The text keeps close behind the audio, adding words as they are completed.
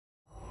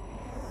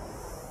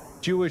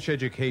Jewish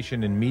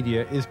Education in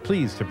Media is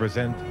pleased to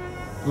present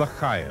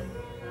L'Chaim,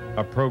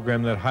 a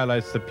program that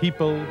highlights the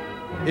people,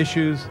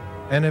 issues,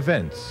 and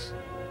events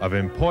of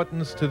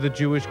importance to the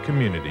Jewish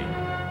community.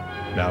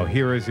 Now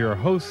here is your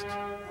host,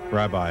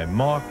 Rabbi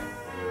Mark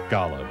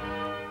Golub.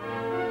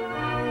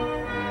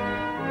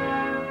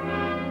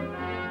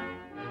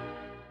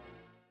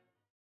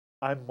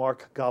 I'm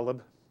Mark Golub,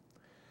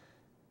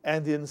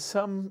 and in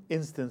some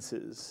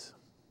instances,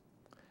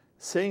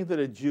 saying that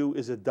a Jew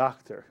is a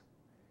doctor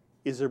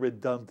is a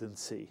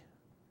redundancy.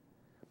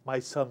 My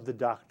son, the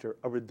doctor,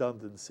 a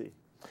redundancy.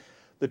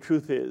 The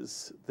truth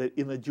is that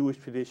in the Jewish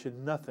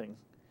tradition, nothing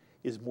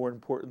is more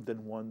important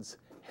than one's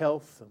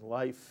health and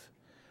life.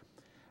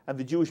 And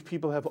the Jewish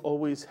people have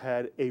always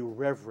had a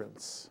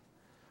reverence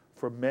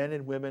for men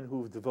and women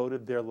who've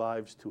devoted their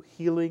lives to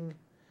healing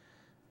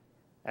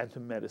and to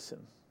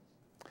medicine.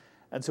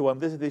 And so on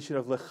this edition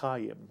of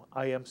L'Chaim,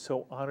 I am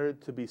so honored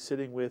to be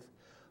sitting with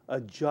a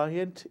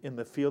giant in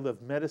the field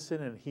of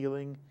medicine and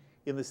healing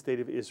in the state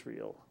of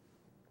Israel,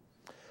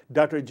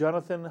 Dr.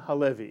 Jonathan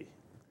Halevy,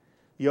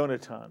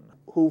 Yonatan,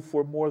 who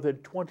for more than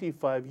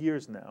 25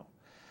 years now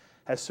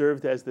has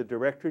served as the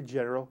Director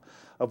General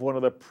of one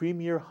of the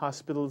premier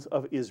hospitals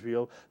of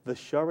Israel, the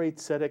Shaare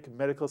Zedek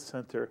Medical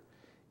Center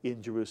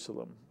in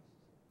Jerusalem.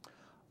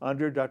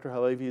 Under Dr.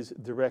 Halevy's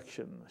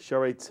direction,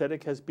 Shaare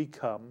Zedek has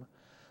become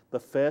the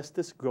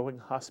fastest growing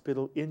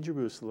hospital in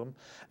Jerusalem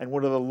and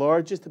one of the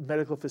largest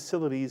medical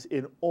facilities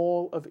in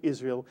all of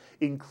Israel,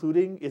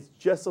 including its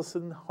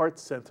Jesselson Heart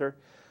Center,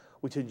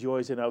 which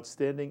enjoys an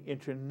outstanding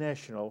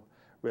international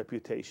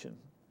reputation.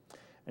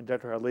 And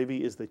Dr.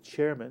 Halevy is the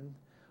chairman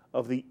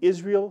of the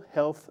Israel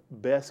Health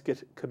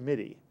Basket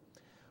Committee,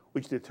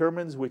 which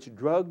determines which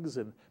drugs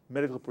and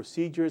medical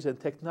procedures and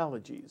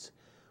technologies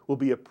will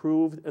be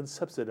approved and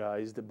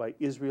subsidized by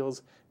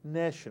Israel's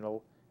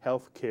national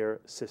health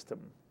care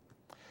system.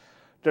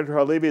 Dr.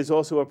 Halevy is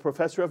also a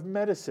professor of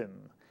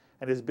medicine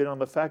and has been on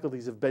the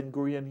faculties of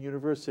Ben-Gurion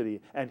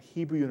University and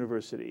Hebrew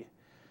University.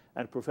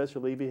 And Professor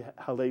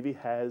Halevy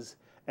has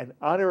an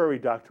honorary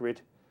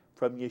doctorate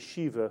from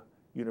Yeshiva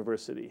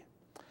University.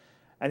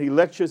 And he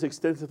lectures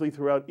extensively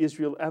throughout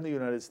Israel and the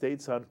United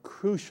States on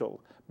crucial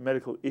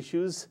medical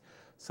issues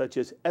such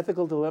as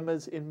ethical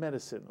dilemmas in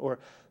medicine or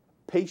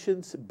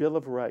patients' Bill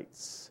of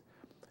Rights,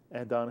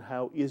 and on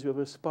how Israel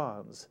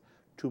responds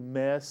to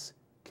mass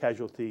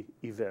casualty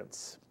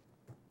events.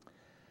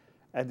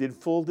 And in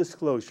full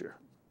disclosure,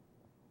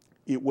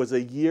 it was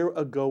a year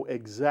ago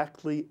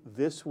exactly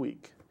this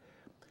week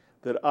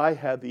that I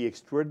had the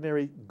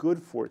extraordinary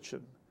good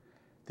fortune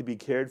to be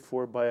cared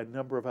for by a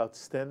number of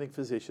outstanding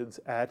physicians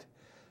at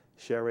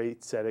Shaare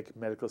Zedek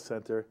Medical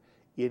Center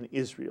in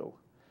Israel.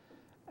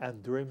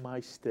 And during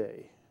my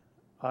stay,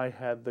 I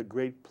had the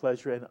great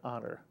pleasure and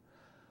honor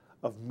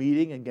of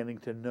meeting and getting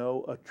to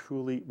know a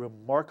truly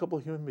remarkable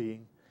human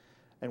being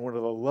and one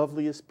of the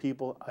loveliest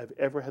people I've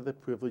ever had the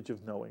privilege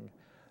of knowing,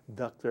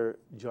 Dr.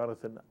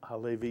 Jonathan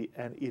Halevy,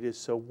 and it is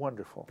so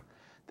wonderful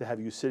to have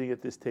you sitting at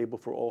this table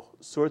for all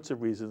sorts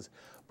of reasons,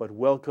 but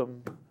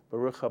welcome,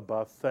 Baruch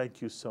haba,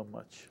 thank you so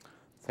much.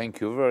 Thank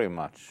you very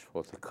much.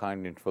 What a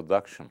kind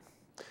introduction.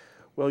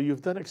 Well,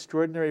 you've done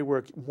extraordinary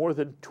work, more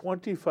than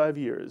 25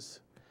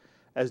 years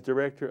as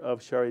director of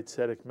Shaare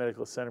Zedek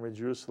Medical Center in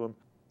Jerusalem.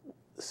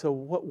 So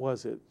what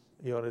was it,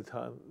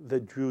 Yonatan,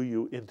 that drew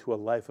you into a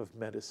life of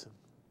medicine?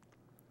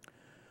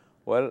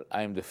 Well,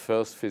 I'm the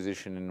first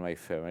physician in my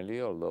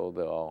family, although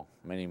there are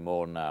many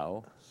more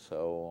now,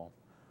 so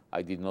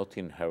I did not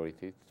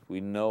inherit it.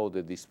 We know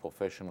that this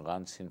profession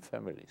runs in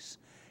families,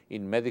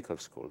 in medical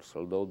schools,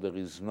 although there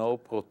is no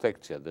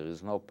protectia, there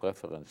is no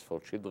preference for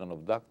children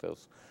of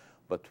doctors,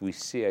 but I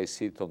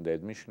see it on the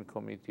admission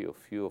committee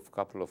of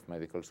couple of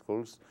medical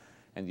schools,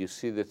 and you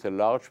see that a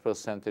large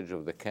percentage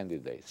of the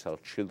candidates are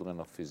children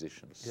of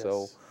physicians. Yes.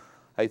 So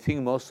I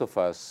think most of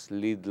us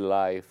lead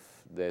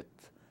life that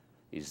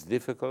is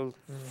difficult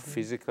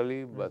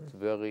physically, but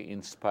very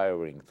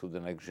inspiring to the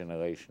next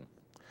generation.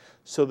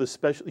 So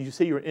you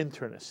say you're an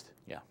internist.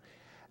 Yeah.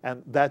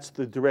 And that's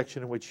the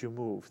direction in which you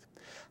moved.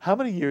 How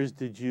many years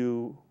did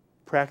you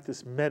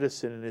practice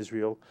medicine in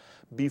Israel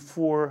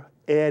before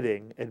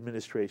adding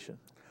administration?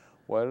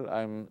 Well,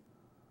 I'm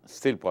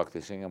still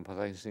practicing. I'm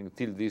practicing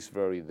till this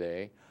very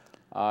day.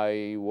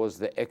 I was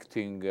the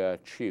acting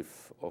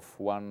chief of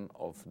one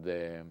of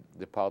the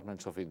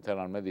departments of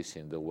internal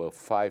medicine. There were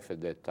 5 at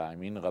that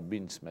time in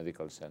Rabin's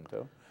Medical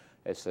Center.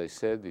 As I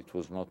said, it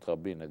was not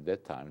Rabin at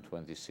that time,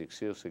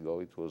 26 years ago,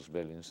 it was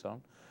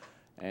Bellinson.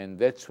 And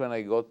that's when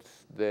I got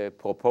the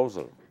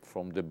proposal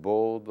from the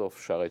board of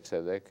Shaare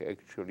Zedek.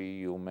 Actually,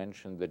 you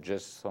mentioned the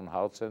Jesselson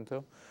Heart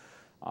Center.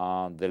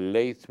 The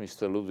late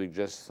Mr. Ludwig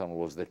Jesselson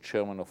was the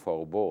chairman of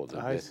our board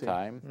at that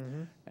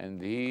time,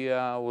 and he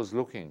was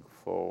looking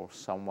for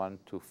someone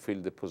to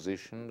fill the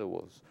position. There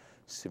was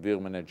severe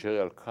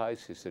managerial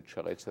crisis at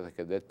Shaare Zedek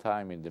at that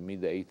time in the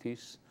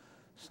mid-80s,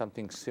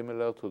 something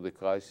similar to the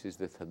crisis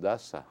that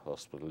Hadassah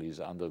Hospital is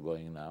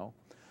undergoing now.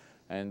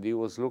 And he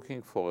was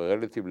looking for a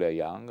relatively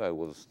young, I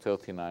was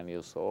 39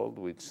 years old,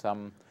 with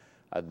some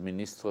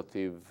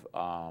administrative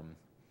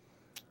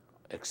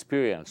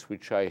experience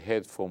which I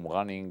had from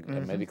running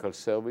a medical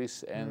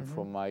service and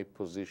from my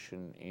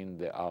position in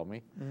the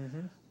army.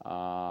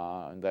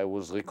 And I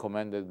was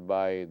recommended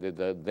by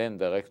the then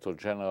Director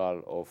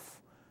General of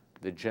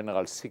the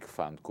General Sick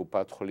Fund,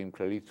 Kupat Cholim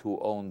Klalit, who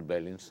owned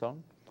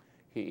Bellinson.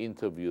 He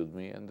interviewed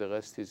me, and the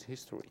rest is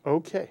history.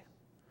 Okay.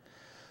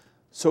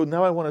 So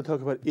now I want to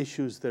talk about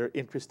issues that are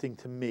interesting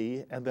to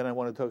me, and then I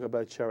want to talk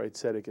about Shaare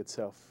Zedek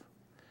itself.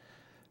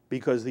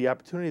 Because the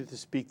opportunity to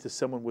speak to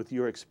someone with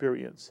your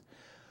experience,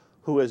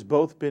 who has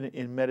both been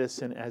in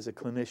medicine as a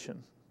clinician,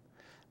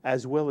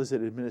 as well as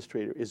an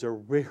administrator, is a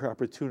rare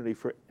opportunity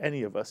for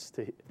any of us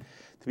to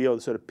be able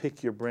to sort of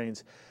pick your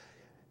brains.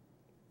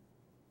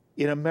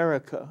 In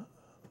America,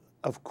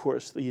 of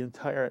course, the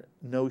entire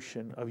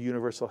notion of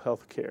universal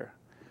health care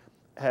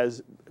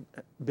has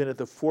been at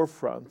the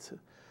forefront,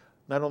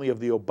 not only of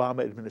the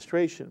Obama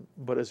administration,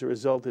 but as a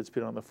result, it's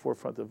been on the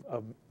forefront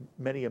of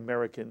many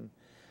Americans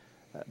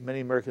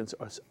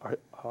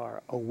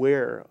are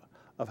aware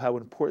of how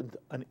important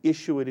an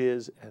issue it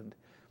is and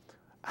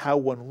how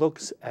one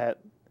looks at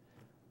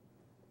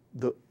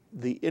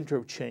the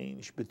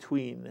interchange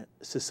between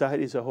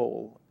society as a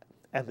whole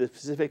and the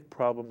specific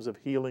problems of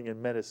healing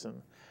and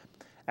medicine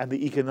and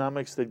the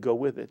economics that go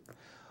with it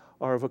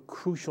are of a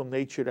crucial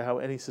nature to how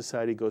any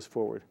society goes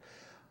forward.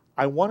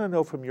 I want to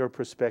know from your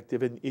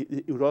perspective, and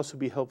it would also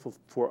be helpful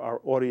for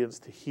our audience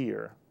to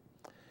hear,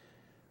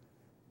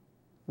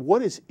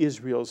 what is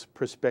Israel's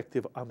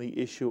perspective on the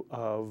issue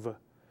of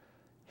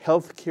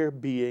healthcare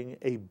being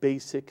a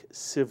basic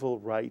civil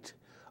right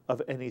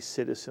of any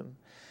citizen?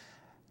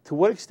 To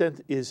what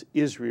extent is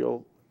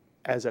Israel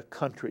as a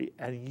country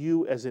and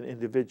you as an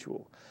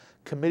individual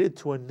committed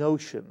to a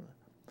notion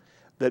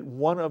that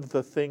one of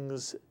the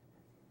things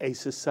a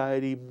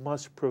society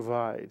must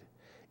provide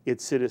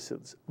its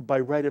citizens by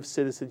right of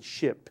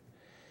citizenship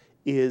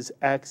is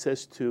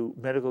access to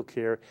medical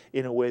care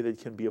in a way that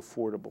can be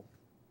affordable?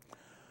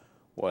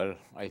 Well,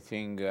 I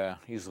think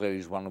Israel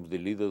is one of the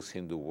leaders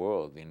in the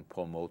world in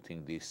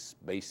promoting this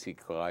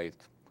basic right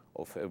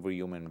of every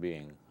human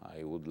being.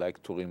 I would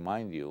like to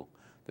remind you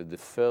that the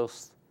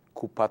first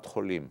Kupat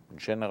Cholim,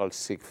 General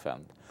Sick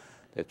Fund,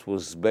 that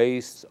was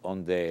based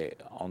on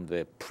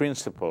the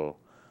principle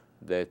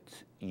that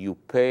you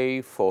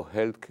pay for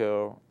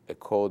healthcare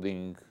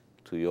according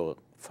to your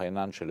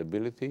financial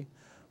ability,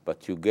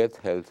 but you get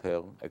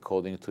healthcare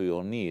according to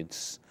your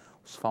needs,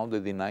 was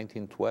founded in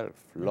 1912,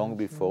 long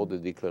before the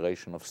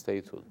Declaration of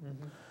Statehood.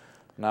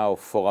 Now,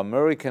 for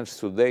Americans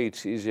today,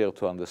 it's easier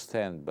to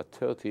understand, but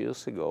 30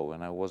 years ago,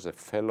 when I was a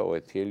fellow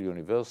at Yale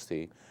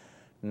University,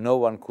 no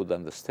one could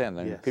understand.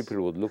 I mean,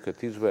 people would look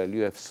at Israel,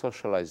 you have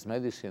socialized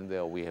medicine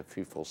there, we have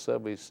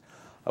fee-for-service.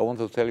 I want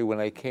to tell you, when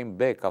I came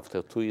back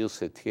after 2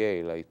 years at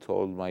Yale, I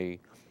told my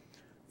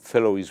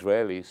fellow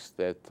Israelis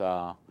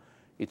that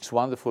it's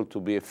wonderful to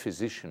be a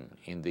physician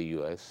in the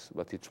US,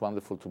 but it's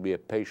wonderful to be a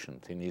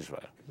patient in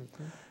Israel.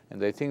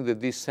 And I think that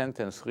this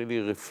sentence really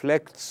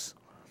reflects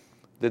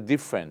the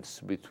difference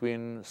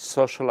between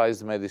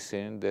socialized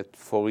medicine that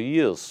for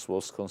years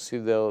was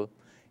considered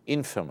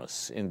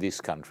infamous in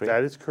this country.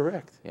 That is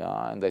correct.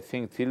 Yeah, and I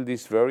think till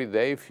this very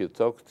day, if you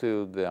talk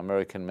to the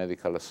American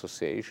Medical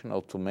Association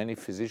or to many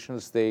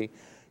physicians, they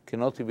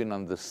cannot even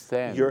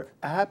understand. You're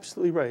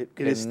absolutely right.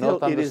 It is still,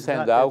 still,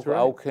 understand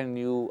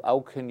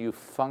how can you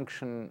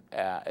function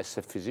as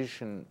a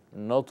physician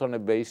not on a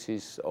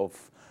basis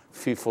of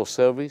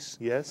fee-for-service?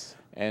 Yes.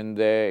 And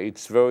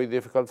it's very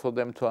difficult for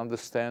them to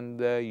understand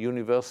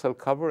universal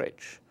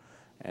coverage.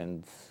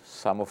 And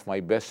some of my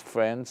best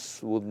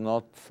friends would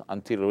not,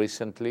 until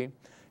recently,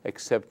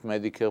 accept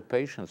Medicare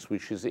patients,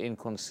 which is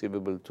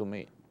inconceivable to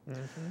me.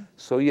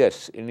 So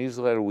yes, in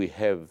Israel we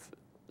have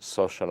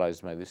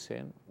socialized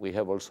medicine. We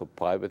have also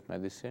private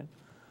medicine.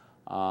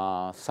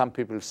 Some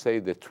people say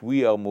that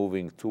we are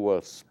moving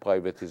towards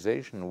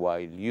privatization while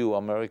you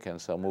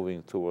Americans are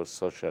moving towards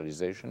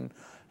socialization,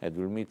 and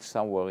we'll meet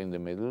somewhere in the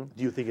middle.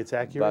 Do you think it's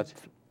accurate?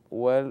 But,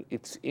 well,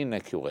 it's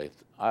inaccurate.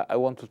 I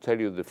want to tell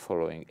you the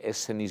following.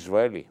 As an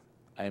Israeli,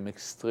 I am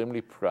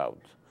extremely proud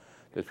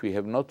that we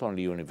have not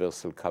only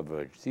universal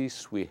coverage.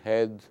 This we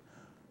had,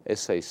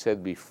 as I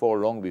said before,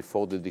 long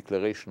before the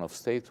Declaration of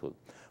Statehood.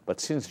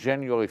 But since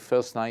January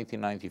 1st,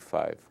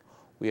 1995,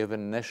 we have a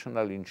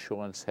national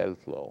insurance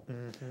health law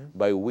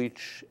by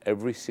which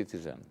every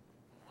citizen,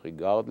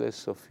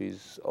 regardless of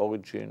his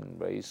origin,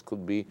 race,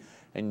 could be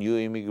a new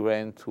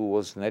immigrant who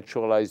was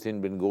naturalized in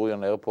Ben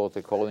Gurion Airport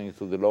according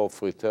to the law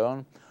of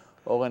return,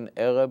 or an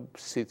Arab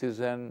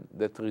citizen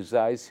that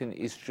resides in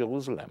East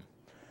Jerusalem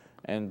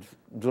and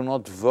do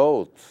not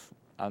vote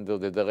under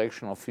the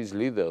direction of his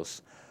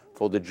leaders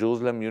for the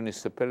Jerusalem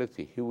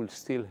municipality, he will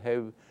still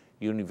have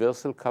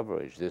universal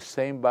coverage, the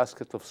same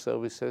basket of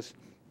services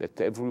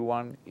that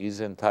everyone is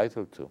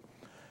entitled to.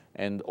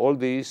 And all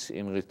this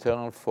in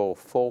return for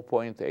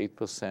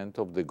 4.8%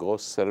 of the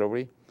gross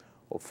salary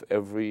of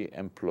every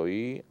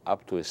employee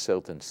up to a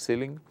certain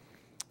ceiling.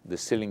 The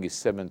ceiling is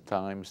 7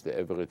 times the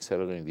average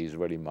salary in the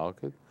Israeli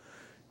market.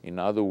 In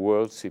other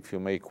words, if you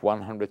make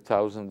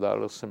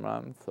 $100,000 a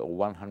month or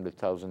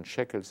 100,000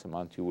 shekels a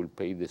month, you will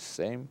pay the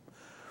same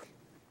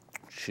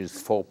which is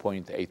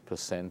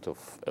 4.8%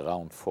 of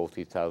around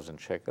 40,000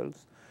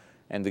 shekels.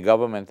 And the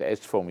government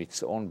adds from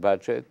its own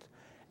budget.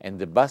 And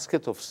the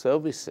basket of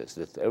services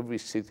that every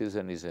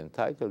citizen is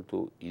entitled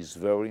to is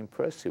very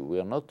impressive. We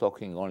are not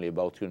talking only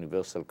about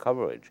universal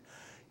coverage.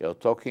 You're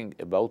talking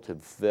about a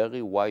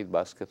very wide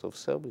basket of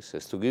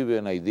services. To give you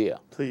an idea,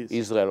 Please.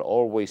 Israel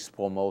always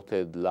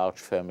promoted large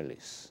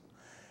families.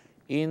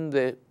 In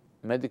the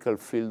medical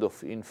field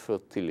of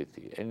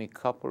infertility, any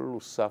couple who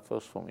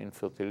suffers from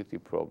infertility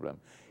problem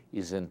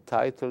is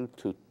entitled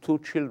to 2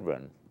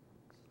 children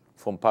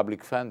from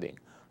public funding.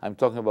 I'm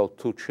talking about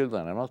 2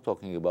 children. I'm not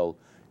talking about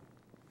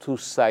 2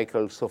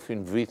 cycles of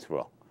in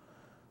vitro.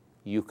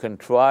 You can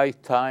try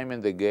time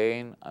and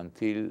again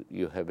until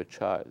you have a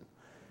child.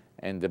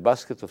 And the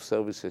basket of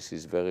services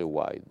is very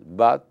wide.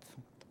 But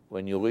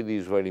when you read the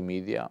Israeli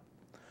media,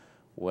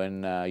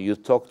 when you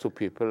talk to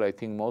people, I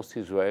think most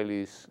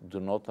Israelis do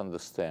not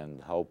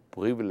understand how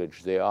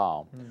privileged they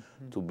are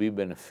to be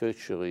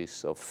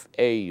beneficiaries of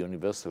A,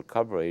 universal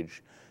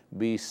coverage,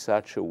 B,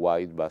 such a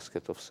wide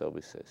basket of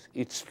services.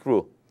 It's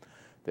true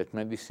that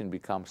medicine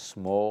becomes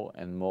more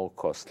and more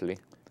costly.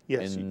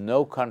 Yes. And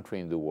no country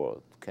in the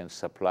world can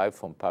supply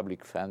from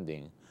public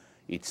funding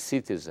its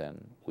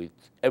citizen with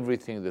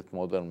everything that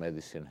modern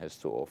medicine has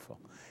to offer.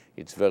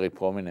 It's very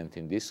prominent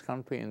in this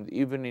country and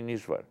even in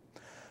Israel.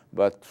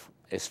 But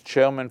as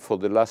chairman for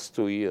the last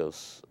 2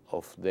 years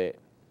of the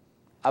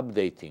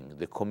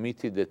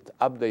committee that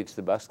updates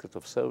the basket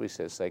of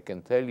services, I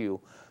can tell you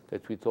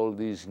that with all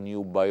these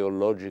new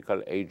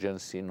biological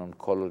agents in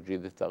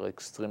oncology that are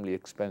extremely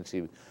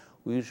expensive,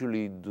 we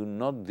usually do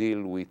not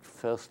deal with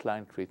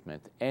first-line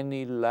treatment.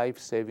 Any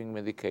life-saving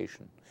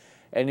medication,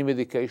 any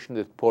medication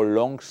that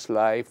prolongs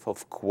life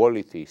of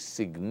quality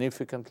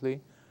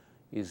significantly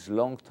is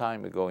long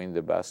time ago in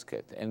the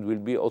basket and will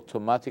be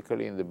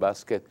automatically in the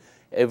basket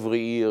every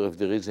year if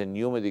there is a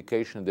new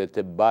medication that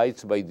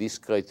abides by this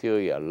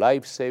criteria,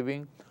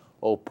 life-saving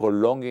or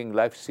prolonging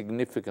life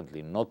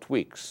significantly, not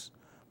weeks,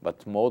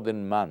 but more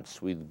than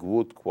months with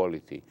good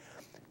quality.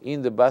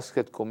 In the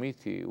basket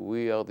committee,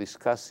 we are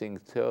discussing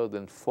 3rd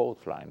and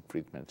 4th line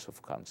treatments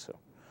of cancer,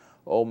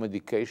 or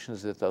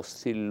medications that are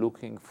still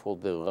looking for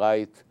the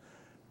right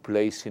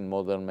place in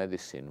modern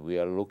medicine. We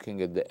are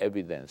looking at the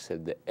evidence,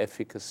 at the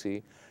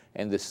efficacy,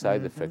 and the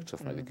side effects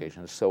of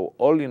medications. So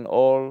all in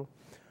all,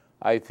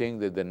 I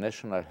think that the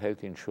National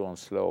Health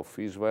Insurance Law of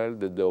Israel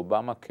that the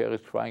Obamacare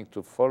is trying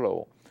to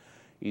follow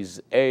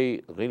is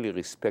A, really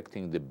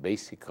respecting the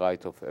basic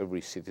right of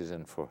every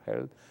citizen for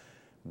health.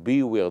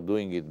 B, we are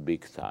doing it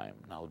big time.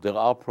 Now, there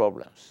are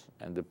problems,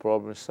 and the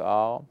problems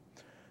are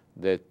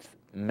that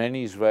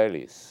many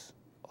Israelis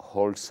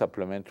hold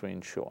supplementary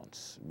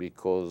insurance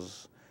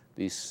because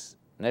this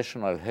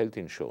national health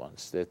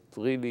insurance that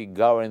really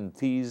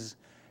guarantees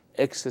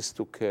access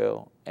to care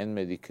and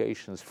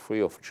medications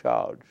free of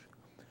charge.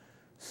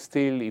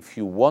 Still, if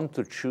you want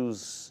to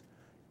choose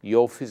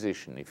your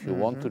physician, if you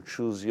want to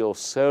choose your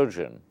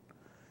surgeon,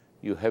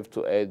 you have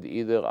to add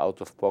either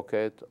out of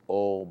pocket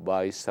or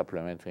buy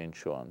supplementary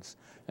insurance.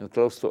 And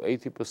close to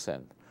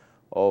 80%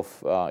 of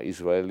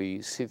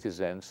Israeli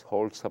citizens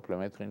hold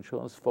supplementary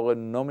insurance for a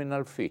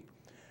nominal fee.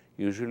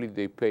 Usually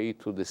they pay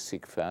to the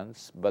sick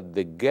funds, but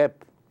the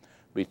gap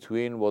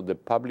between what the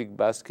public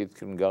basket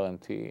can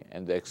guarantee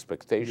and the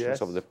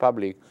expectations of the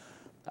public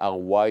are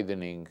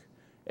widening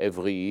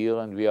every year,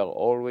 and we are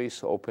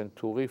always open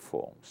to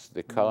reforms.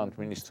 The current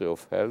Ministry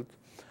of Health,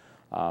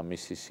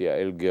 Mrs.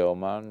 Yael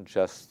German,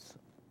 just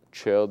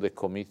chaired the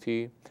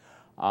committee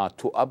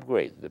to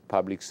upgrade the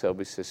public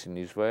services in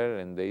Israel,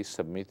 and they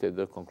submitted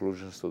their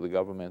conclusions to the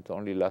government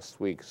only last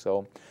week.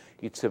 So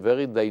it's a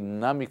very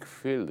dynamic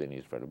field in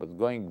Israel. But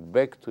going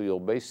back to your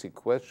basic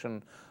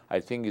question, I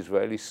think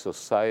Israeli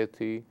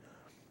society,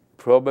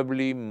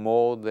 probably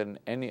more than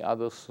any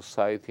other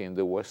society in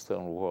the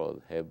Western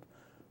world, have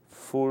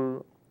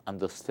full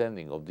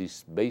understanding of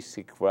this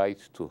basic right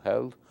to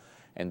health,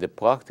 and the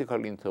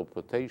practical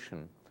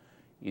interpretation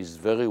is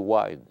very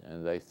wide,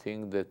 and I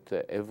think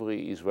that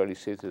every Israeli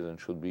citizen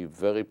should be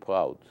very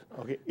proud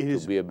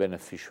to be a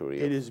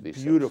beneficiary of this. It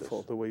is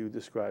beautiful the way you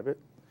describe it.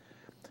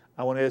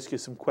 I want to ask you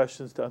some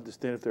questions to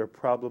understand if there are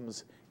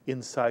problems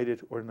inside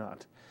it or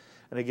not.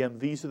 And again,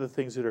 these are the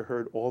things that are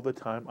heard all the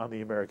time on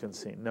the American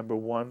scene. Number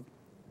one,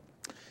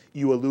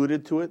 you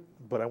alluded to it,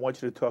 but I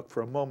want you to talk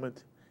for a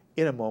moment,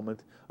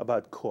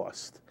 about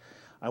cost.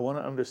 I want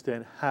to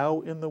understand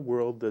how in the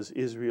world does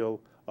Israel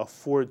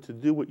afford to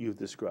do what you've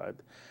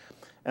described?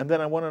 And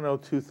then I want to know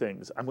 2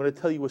 things. I'm going to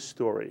tell you a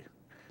story.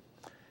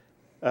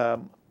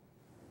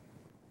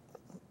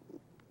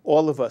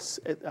 All of us,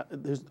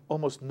 there's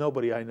almost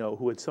nobody I know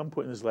who at some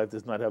point in his life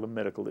does not have a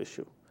medical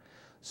issue.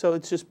 So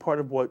it's just part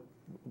of what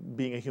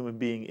being a human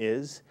being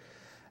is.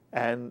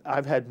 And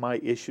I've had my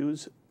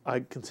issues.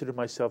 I consider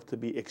myself to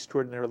be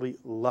extraordinarily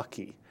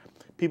lucky.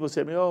 People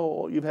say to me,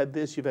 oh, you've had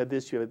this, you've had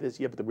this, you've had this.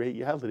 Yeah, but the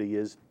reality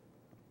is,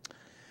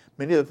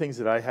 many of the things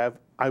that I have,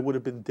 I would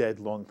have been dead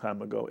long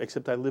time ago,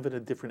 except I live in a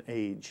different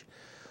age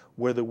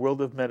where the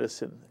world of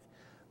medicine,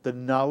 The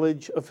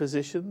knowledge of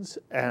physicians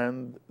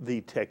and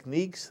the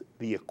techniques,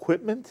 the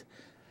equipment,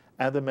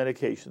 and the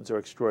medications are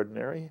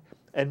extraordinary.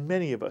 And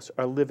many of us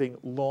are living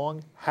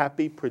long,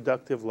 happy,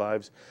 productive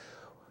lives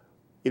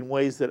in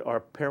ways that our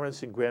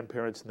parents and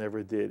grandparents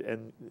never did.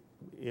 And,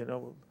 you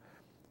know,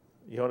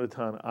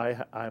 Yonatan,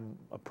 I'm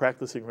a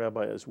practicing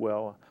rabbi as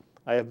well.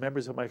 I have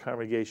members of my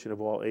congregation of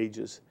all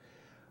ages.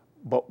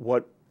 But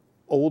what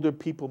older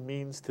people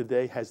means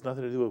today has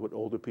nothing to do with what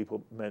older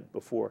people meant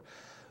before.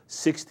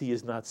 60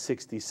 is not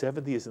 60,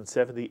 70 isn't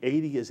 70,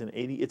 80 isn't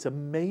 80. It's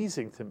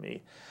amazing to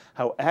me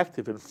how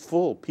active and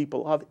full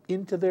people are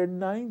into their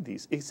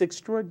 90s. It's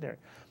extraordinary.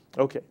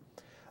 Okay.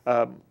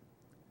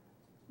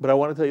 But I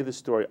want to tell you this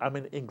story. I'm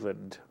in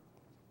England,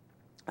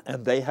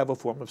 and they have a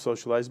form of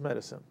socialized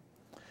medicine.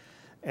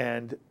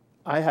 And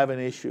I have an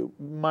issue.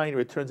 Minor,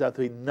 it turns out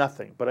to be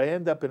nothing, but I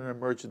end up in an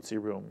emergency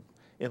room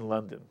in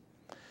London.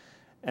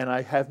 And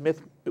I have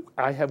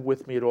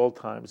with me at all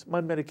times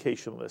my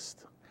medication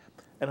list.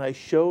 And I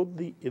showed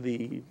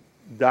the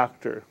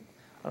doctor,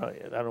 I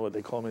don't know what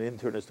they call him, an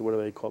internist or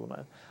whatever they call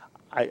him.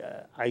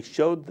 I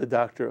showed the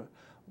doctor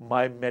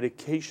my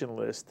medication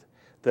list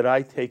that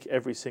I take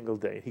every single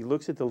day. He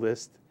looks at the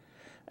list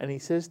and he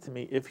says to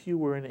me, if you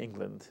were in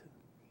England,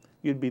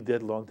 you'd be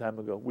dead a long time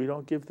ago. We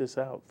don't give this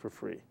out for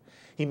free.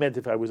 He meant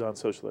if I was on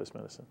socialized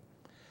medicine.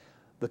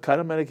 The kind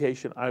of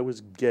medication I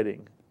was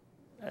getting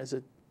as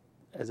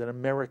an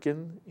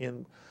American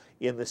in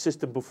the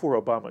system before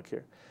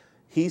Obamacare,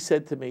 he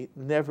said to me,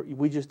 never,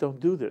 we just don't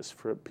do this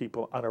for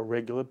people on a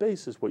regular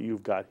basis, what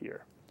you've got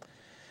here.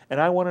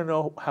 And I want to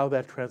know how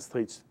that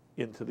translates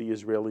into the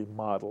Israeli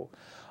model.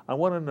 I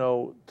want to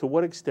know to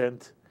what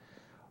extent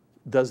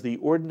does the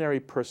ordinary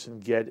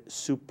person get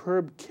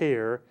superb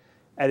care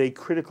at a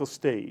critical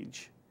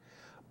stage,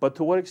 but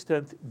to what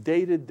extent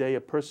day to day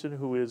a person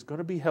who is going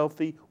to be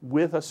healthy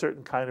with a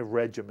certain kind of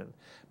regimen,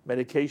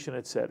 medication,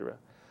 etc.,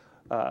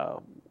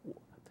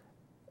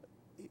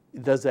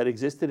 does that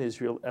exist in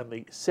Israel? And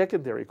the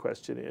secondary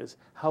question is,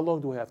 how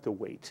long do I have to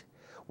wait?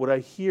 What I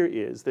hear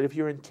is that if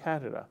you're in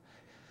Canada,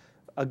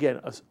 again,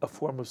 a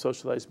form of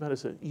socialized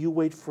medicine, you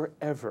wait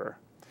forever.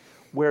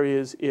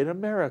 Whereas in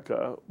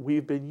America,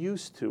 we've been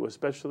used to,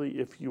 especially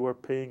if you are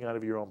paying out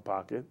of your own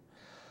pocket,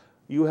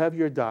 you have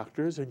your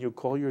doctors and you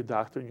call your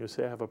doctor and you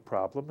say, I have a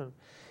problem. And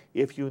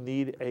if you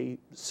need a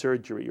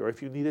surgery or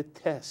if you need a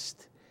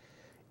test,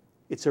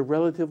 it's a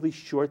relatively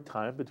short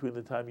time between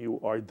the time you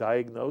are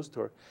diagnosed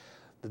or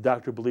the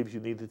doctor believes you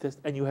need the test,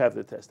 and you have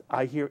the test.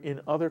 I hear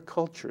in other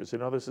cultures,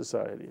 in other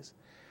societies,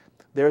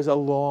 there's a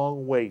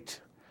long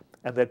wait,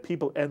 and that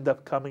people end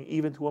up coming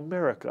even to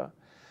America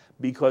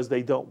because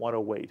they don't want to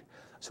wait.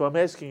 So I'm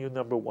asking you,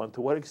 number one, to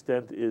what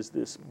extent is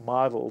this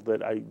model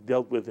that I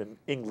dealt with in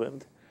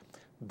England,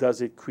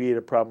 does it create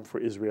a problem for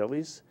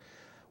Israelis?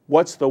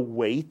 What's the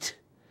wait,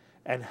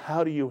 and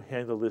how do you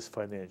handle this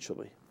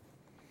financially?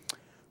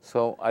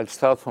 So I'll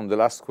start from the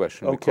last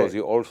question, because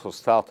you also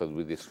started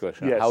with this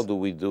question. Yes. How do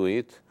we do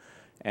it,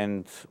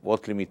 and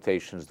what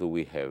limitations do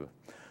we have?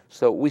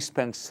 So we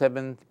spend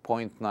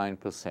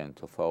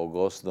 7.9% of our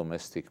gross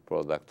domestic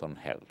product on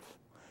health.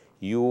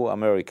 You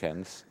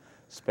Americans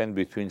spend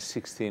between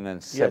 16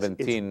 and 17%. Yes,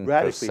 it's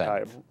radically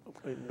higher,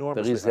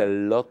 enormously There is higher.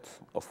 a lot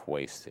of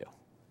waste here.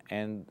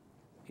 And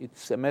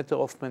it's a matter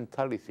of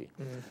mentality.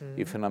 Mm-hmm.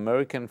 If an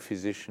American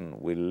physician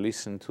will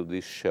listen to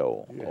this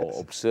show or Yes.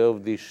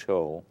 observe this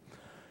show,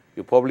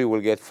 you probably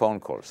will get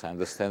phone calls. I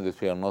understand that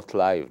we are not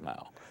live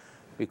now.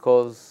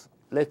 Because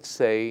let's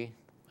say,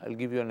 I'll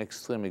give you an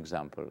extreme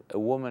example. A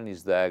woman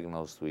is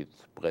diagnosed with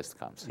breast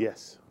cancer.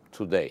 Yes.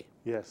 Today.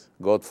 Yes.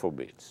 God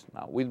forbid.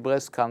 Now, with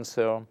breast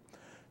cancer,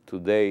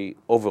 today,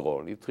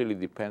 overall, it really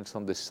depends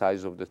on the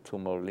size of the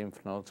tumor, lymph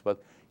nodes,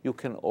 but you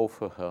can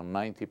offer her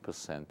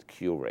 90%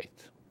 cure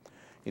rate.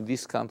 In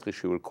this country,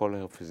 she will call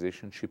her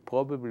physician. She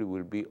probably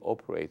will be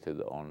operated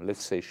on.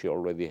 Let's say she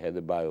already had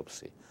a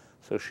biopsy.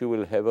 So she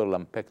will have her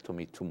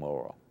lumpectomy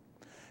tomorrow.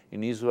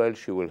 In Israel,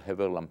 she will have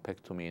her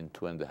lumpectomy in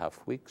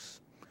 2.5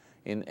 weeks.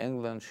 In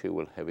England, she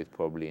will have it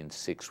probably in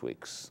 6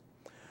 weeks.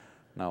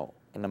 Now,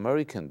 an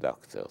American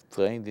doctor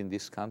trained in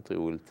this country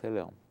will tell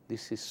her,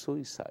 this is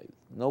suicide.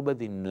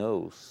 Nobody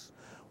knows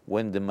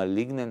when the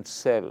malignant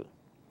cell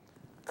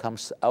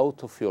comes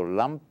out of your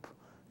lump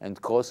and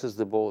crosses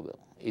the border.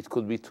 It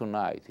could be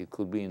tonight, it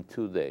could be in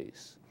 2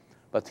 days.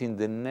 But in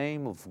the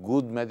name of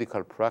good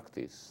medical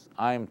practice,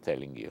 I'm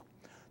telling you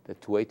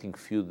that waiting a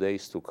few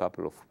days to a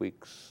couple of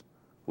weeks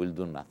will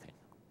do nothing.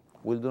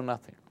 Will do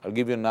nothing. I'll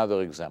give you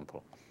another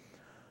example.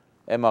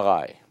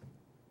 MRI.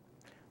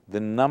 The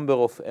number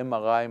of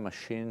MRI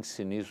machines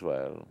in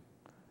Israel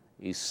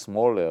is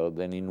smaller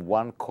than in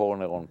one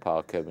corner on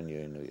Park Avenue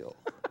in New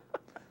York.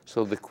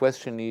 So the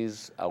question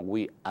is, are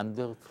we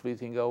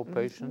under-treating our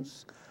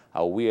patients?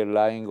 Are we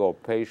allowing our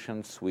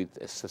patients with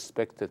a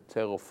suspected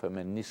tear of a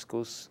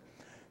meniscus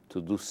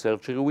to do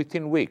surgery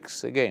within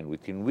weeks? Again,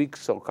 within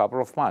weeks or a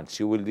couple of months.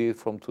 You will do it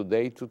from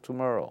today to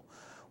tomorrow.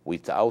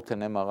 Without an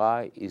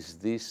MRI, is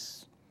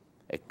this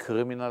a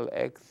criminal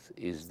act?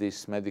 Is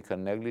this medical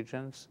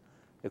negligence?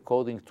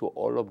 According to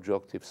all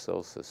objective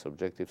sources,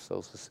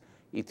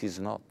 It is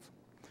not.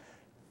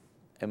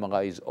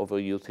 MRI is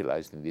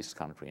overutilized in this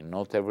country.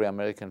 Not every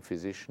American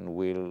physician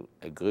will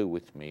agree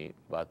with me,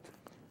 but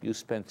you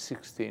spend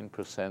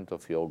 16%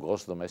 of your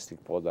gross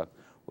domestic product,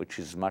 which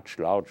is much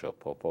larger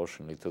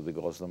proportionally to the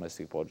gross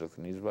domestic product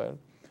in Israel,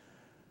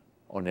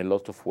 on a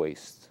lot of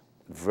waste.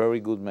 Very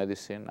good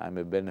medicine. I'm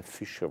a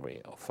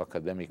beneficiary of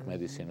academic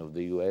medicine of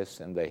the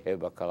US, and I have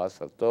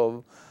Hakarat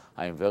Tov.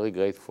 I'm very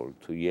grateful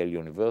to Yale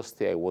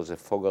University. I was a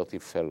Fogarty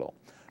Fellow.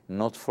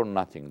 Not for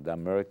nothing, the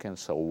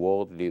Americans are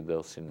world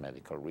leaders in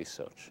medical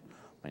research.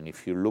 And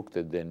if you looked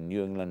at the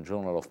New England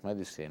Journal of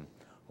Medicine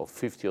of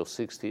 50 or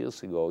 60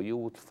 years ago, you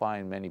would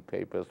find many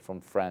papers from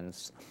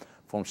France,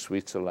 from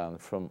Switzerland,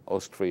 from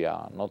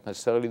Austria, not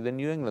necessarily the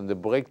New England, the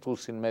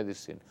breakthroughs in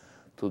medicine.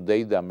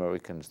 Today, the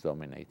Americans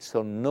dominate.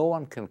 So no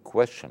one can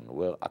question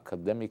where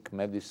academic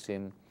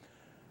medicine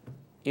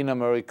in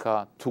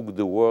America took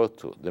the world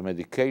to, the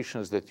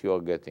medications that you are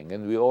getting,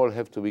 and we all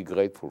have to be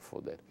grateful for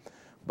that.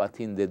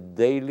 But in the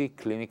daily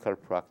clinical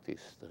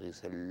practice, there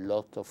is a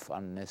lot of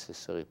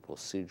unnecessary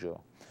procedure,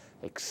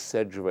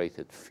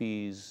 exaggerated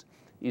fees.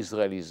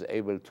 Israel is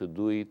able to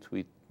do it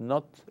with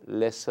not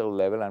lesser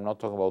level, I'm not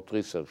talking about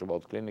research,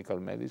 about clinical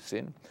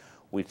medicine,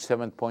 with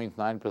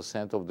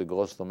 7.9% of the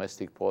gross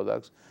domestic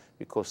products,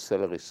 because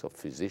salaries of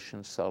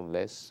physicians are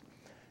less.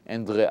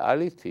 And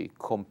reality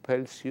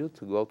compels you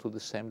to go to the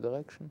same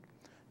direction.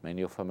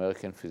 Many of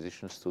American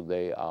physicians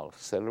today are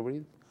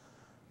salaried.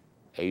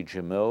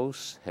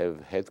 HMOs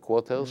have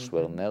headquarters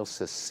where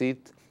nurses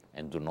sit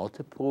and do not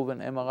approve an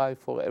MRI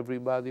for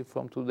everybody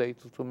from today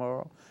to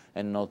tomorrow,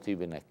 and not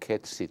even a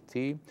CAT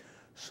CT.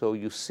 So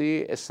you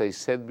see, as I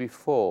said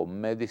before,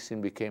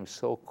 medicine became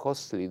so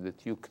costly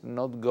that you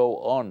cannot go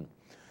on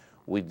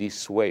with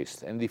this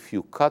waste. And if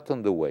you cut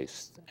on the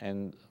waste,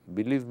 and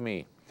believe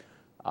me,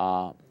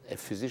 a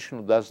physician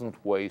who doesn't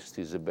waste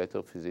is a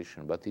better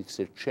physician, but it's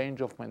a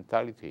change of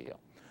mentality here.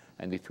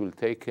 And it will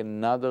take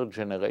another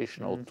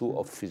generation or two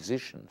of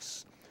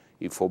physicians,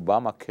 if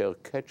Obamacare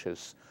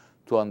catches,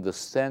 to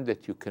understand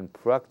that you can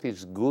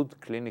practice good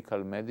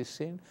clinical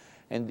medicine.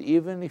 And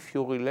even if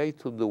you relate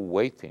to the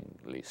waiting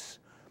list,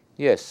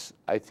 yes,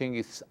 I think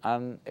it's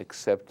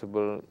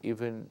unacceptable,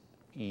 even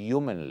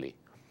humanly,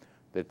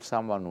 that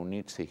someone who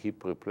needs a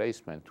hip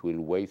replacement will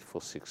wait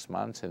for 6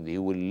 months, and he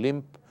will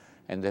limp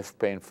and have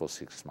pain for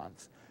 6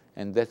 months.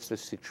 And that's the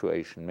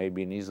situation.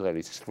 Maybe in Israel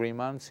it's 3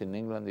 months. In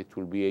England it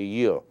will be a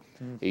year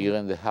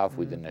and a half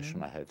with the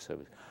National Health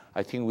Service.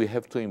 I think we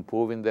have to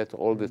improve in that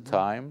all the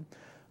time.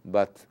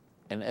 But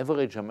an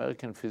average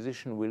American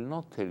physician will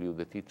not tell you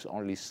that it's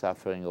only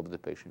suffering of the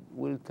patient.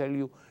 Will tell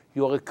you,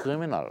 you are a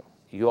criminal.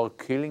 You are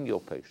killing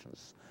your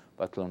patients.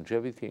 But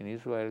longevity in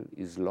Israel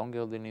is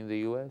longer than in the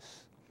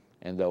US.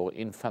 And our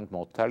infant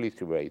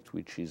mortality rate,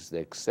 which is the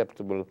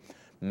acceptable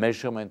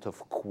measurement of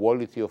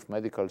quality of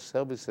medical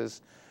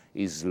services,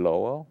 is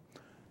lower.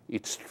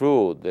 It's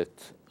true that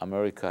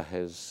America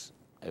has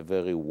a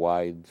very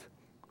wide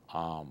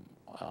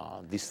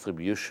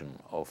distribution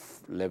of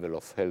level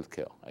of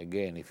healthcare.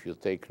 Again, if you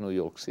take New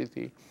York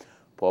City,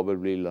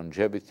 probably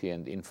longevity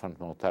and infant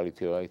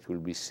mortality rate will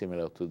be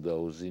similar to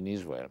those in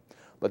Israel.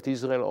 But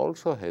Israel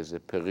also has a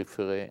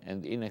periphery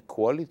and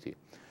inequality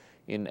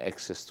in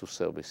access to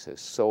services.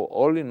 So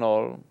all in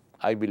all,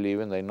 I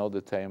believe, and I know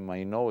that I am a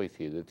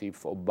minority, that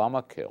if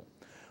Obamacare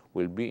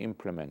will be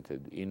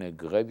implemented in a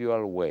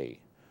gradual way,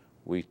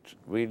 with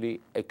really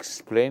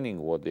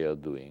explaining what they are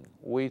doing,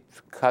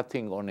 with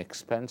cutting on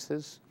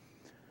expenses,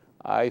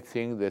 I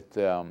think that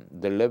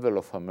the level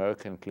of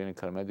American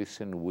clinical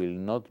medicine will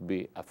not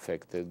be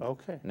affected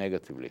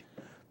negatively.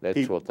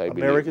 That's what I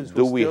believe.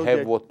 Do we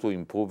have what to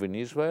improve in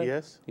Israel?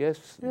 Yes.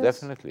 Yes,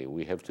 definitely.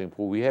 We have to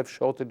improve. We have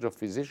shortage of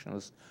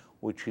physicians,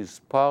 which is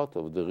part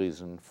of the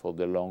reason for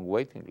the long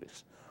waiting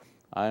list.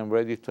 I am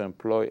ready to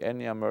employ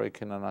any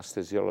American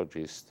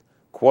anesthesiologist,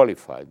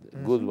 qualified,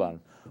 good one,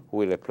 who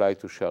will apply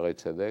to Shaare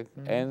Zedek.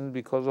 And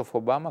because of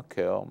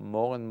Obamacare,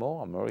 more and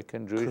more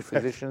American Jewish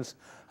physicians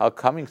are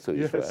coming to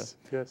Israel.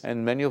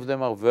 And many of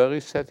them are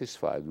very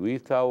satisfied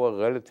with our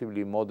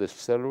relatively modest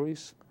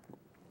salaries.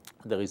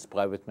 There is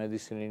private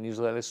medicine in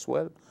Israel as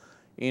well,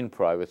 in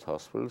private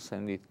hospitals,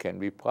 and it can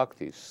be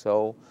practiced.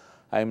 So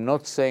I'm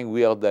not saying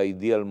we are the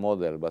ideal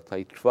model, but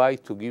I try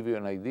to give you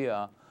an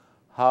idea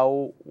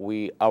how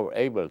we are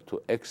able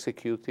to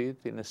execute it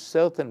in a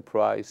certain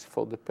price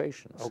for the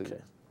patients. Okay.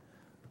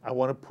 I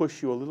want to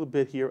push you a little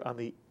bit here on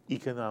the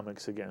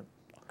economics again.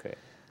 Okay.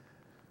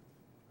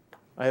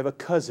 I have a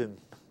cousin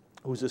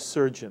who's a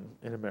surgeon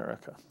in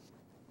America,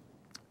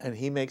 and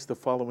he makes the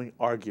following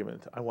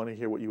argument. I want to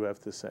hear what you have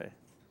to say.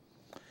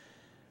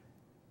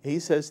 He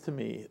says to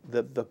me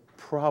that the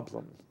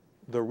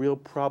real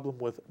problem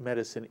with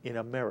medicine in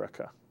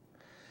America,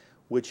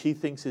 which he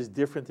thinks is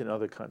different in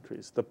other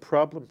countries, the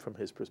problem from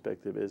his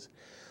perspective is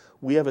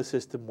we have a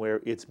system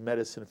where it's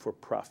medicine for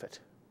profit.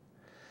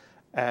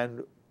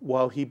 And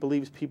while he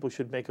believes people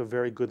should make a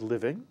very good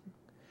living,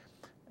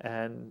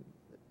 and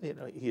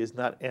he is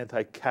not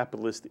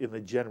anti-capitalist in the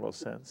general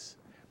sense,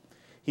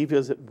 he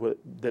feels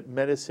that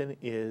medicine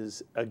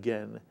is,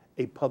 again,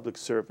 a public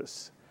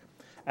service.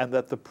 and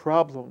that the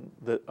problem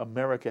that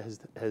America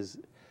has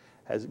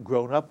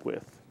grown up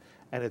with,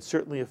 and it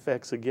certainly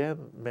affects, again,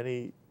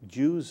 many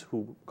Jews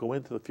who go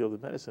into the field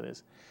of medicine,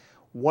 is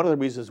one of the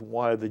reasons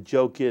why the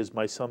joke is,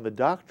 my son the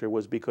doctor,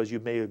 was because you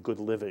made a good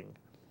living.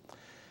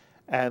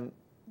 And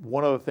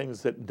one of the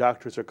things that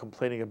doctors are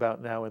complaining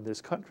about now in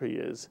this country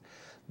is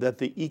that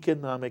the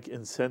economic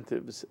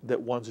incentives that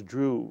once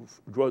drew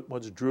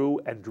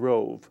and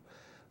drove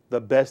the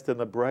best and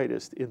the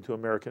brightest into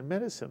American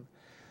medicine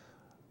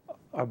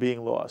are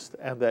being lost.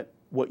 And that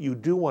what you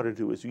do want to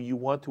do is you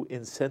want to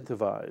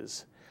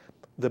incentivize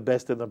the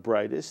best and the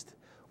brightest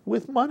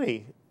with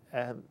money.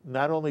 And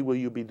not only will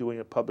you be doing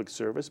a public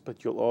service,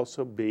 but you'll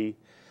also be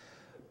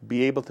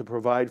able to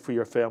provide for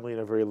your family in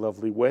a very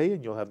lovely way,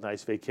 and you'll have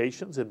nice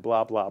vacations and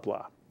blah, blah,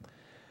 blah.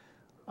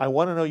 I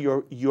want to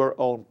know your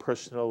own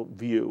personal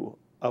view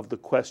of the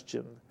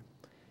question,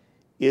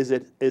 is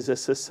a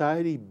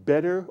society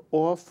better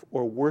off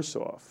or worse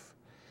off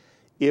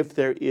if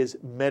there is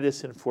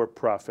medicine for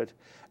profit?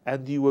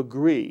 And do you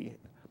agree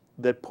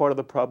that part of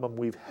the problem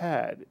we've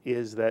had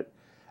is that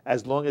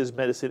as long as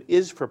medicine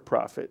is for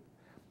profit,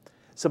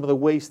 some of the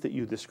waste that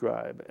you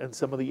describe and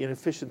some of the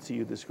inefficiency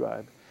you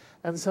describe,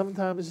 and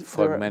sometimes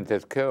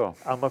fragmented care.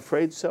 I'm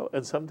afraid so.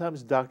 And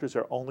sometimes doctors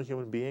are only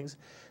human beings.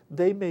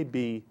 They may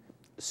be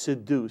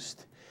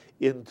seduced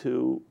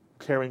into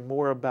caring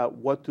more about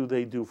what do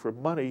they do for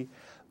money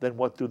than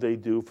what do they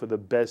do for the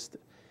best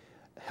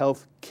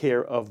health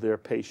care of their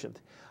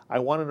patient. I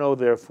want to know,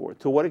 therefore,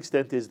 to what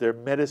extent is there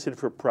medicine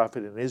for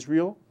profit in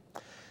Israel?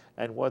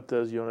 And what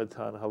does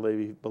Yonatan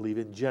Halevy believe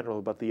in general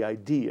about the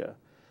idea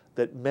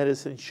that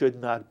medicine should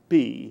not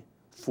be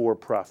for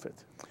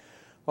profit?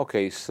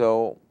 Okay,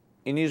 so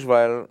in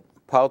Israel,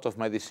 part of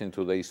medicine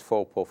today is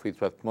for profit,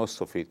 but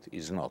most of it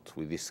is not.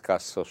 We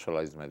discuss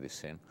socialized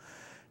medicine.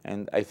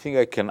 And I think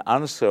I can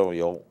answer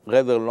your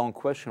rather long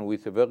question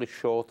with a very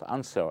short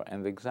answer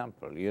and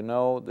example. You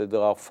know that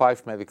there are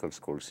 5 medical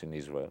schools in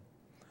Israel,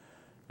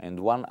 and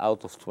 1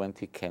 out of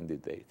 20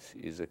 candidates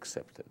is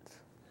accepted.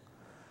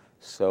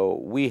 So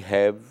we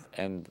have,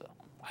 and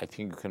I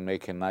think you can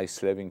make a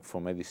nice living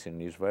from medicine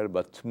in Israel,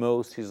 but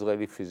most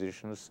Israeli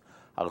physicians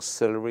are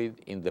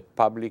salaried in the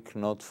public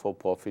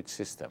not-for-profit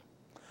system.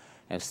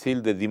 And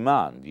still the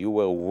demand, you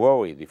were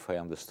worried, if I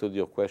understood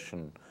your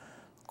question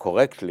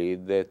correctly,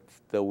 that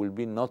there will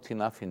be not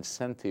enough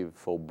incentive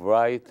for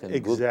bright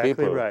and good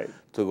people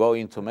to go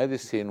into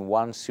medicine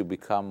once you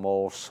become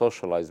more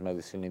socialized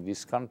medicine in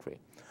this country.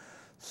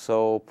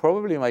 So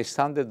probably my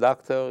standard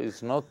doctor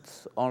is not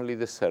only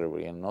the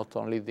salary and not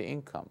only the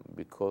income,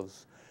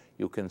 because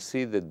you can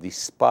see that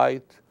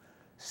despite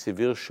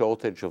severe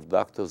shortage of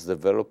doctors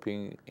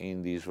developing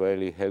in the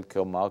Israeli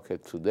healthcare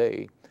market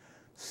today,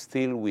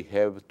 still we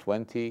have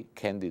 20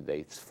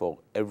 candidates for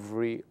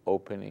every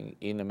opening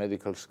in a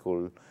medical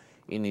school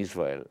in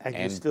Israel. And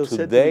you still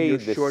today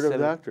said you're short of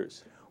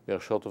doctors. We are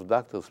short of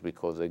doctors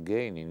because,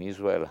 again, in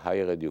Israel,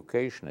 higher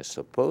education, as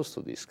opposed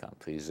to this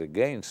country, is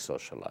again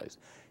socialized.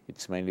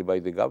 It's mainly by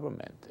the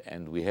government.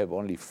 And we have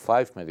only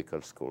 5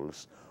 medical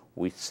schools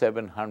with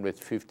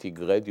 750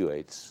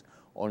 graduates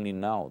only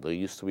now. There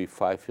used to be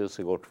 5 years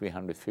ago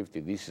 350.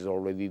 This is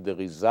already the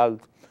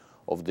result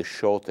of the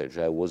shortage.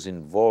 I was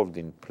involved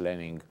in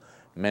planning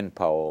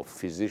manpower of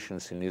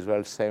physicians in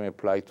Israel. Same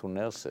applied to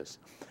nurses.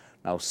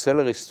 Now,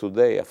 salaries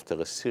today, after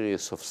a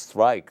series of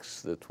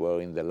strikes that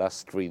were in the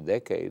last 3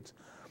 decades,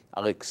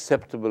 are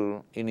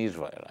acceptable in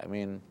Israel. I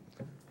mean,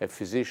 a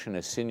physician,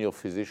 a senior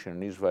physician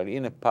in Israel,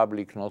 in a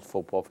public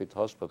not-for-profit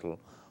hospital,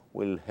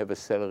 will have a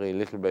salary a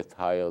little bit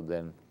higher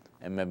than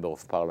a member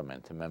of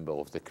parliament, a member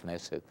of the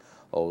Knesset,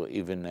 or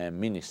even a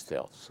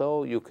minister.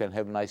 So you can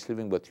have nice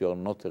living, but you are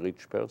not a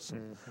rich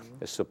person,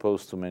 as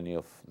opposed to many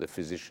of the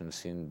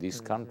physicians in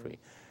this country.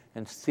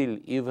 And still,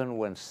 even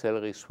when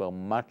salaries were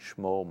much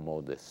more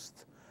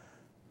modest,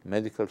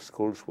 medical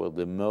schools were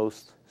the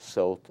most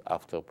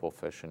sought-after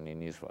profession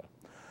in Israel.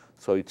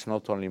 So it's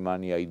not only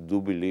money. I do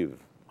believe,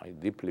 I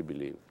deeply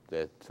believe,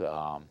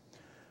 that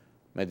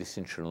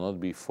medicine should not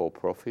be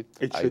for-profit.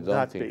 I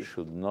don't think it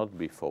should not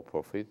be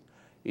for-profit.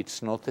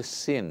 It's not a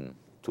sin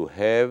to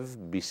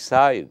have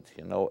beside,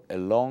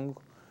 along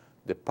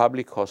the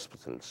public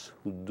hospitals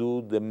who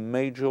do the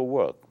major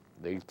work.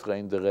 They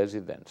train the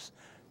residents.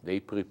 They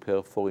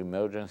prepare for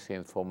emergency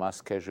and for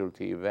mass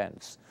casualty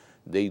events.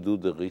 They do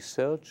the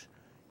research.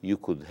 You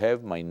could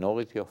have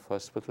minority of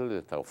hospitals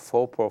that are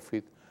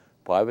for-profit,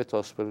 private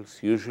hospitals.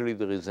 Usually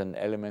there is an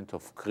element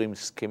of cream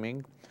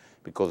skimming,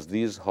 because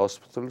these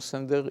hospitals,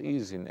 and there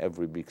is in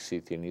every big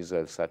city in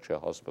Israel such a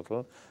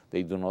hospital,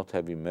 they do not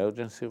have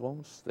emergency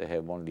rooms. They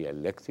have only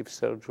elective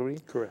surgery.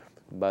 Correct.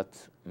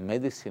 But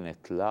medicine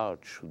at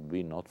large should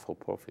be not for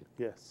profit.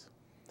 Yes.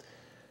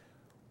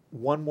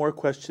 One more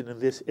question in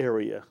this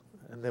area,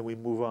 and then we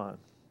move on.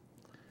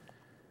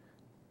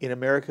 In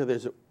America,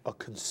 there's a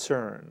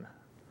concern.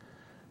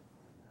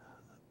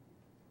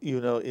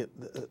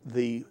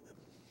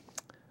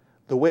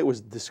 The way it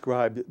was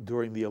described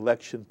during the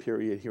election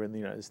period here in the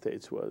United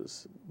States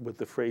was with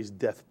the phrase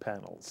death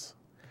panels.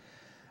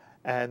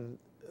 And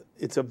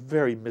it's a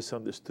very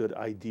misunderstood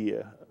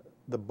idea.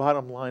 The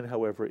bottom line,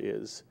 however,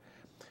 is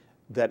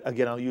that,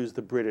 again, I'll use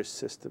the British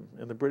system.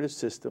 In the British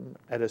system,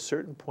 at a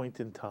certain point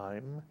in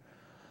time,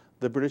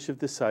 the British have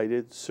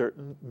decided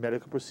certain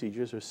medical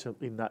procedures are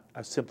simply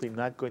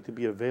not going to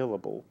be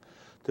available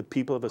to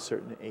people of a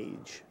certain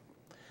age.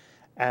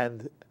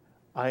 And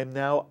I am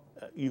now,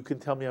 you can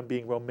tell me I'm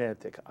being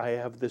romantic. I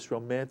have this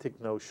romantic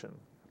notion,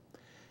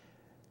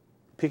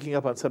 picking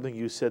up on something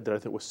you said that I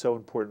thought was so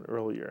important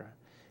earlier.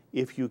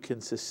 If you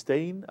can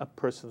sustain a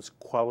person's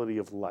quality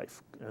of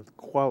life, and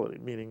quality,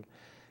 meaning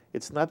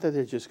it's not that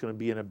they're just going to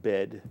be in a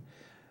bed.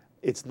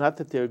 It's not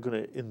that they're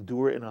going to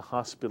endure in a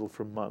hospital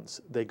for months.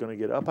 They're going to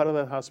get up out of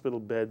that hospital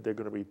bed, they're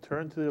going to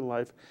return to their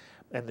life,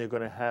 and they're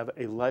going to have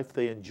a life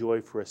they enjoy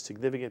for a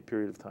significant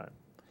period of time.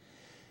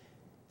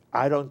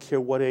 I don't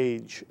care what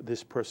age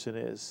this person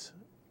is.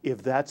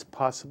 If that's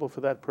possible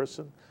for that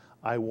person,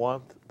 I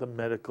want the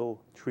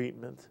medical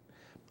treatment.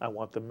 I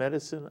want the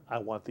medicine, I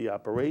want the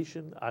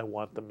operation, I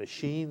want the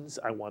machines,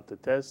 I want the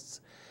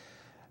tests.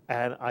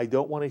 And I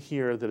don't want to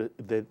hear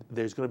that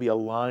there's going to be a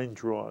line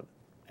drawn,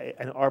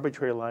 an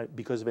arbitrary line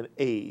because of an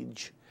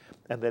age,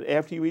 and that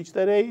after you reach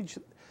that age,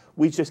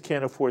 we just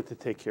can't afford to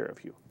take care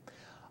of you.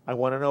 I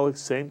want to know the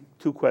same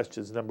two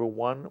questions. Number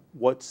one,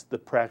 what's the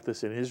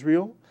practice in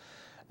Israel?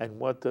 And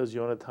what does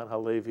Yonatan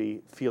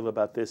Halevy feel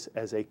about this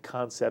as a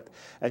concept?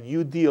 And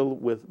you deal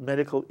with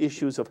medical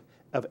issues of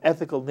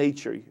ethical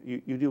nature.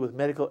 You deal with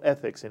medical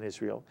ethics in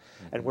Israel,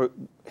 and we're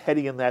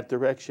heading in that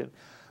direction.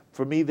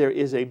 For me, there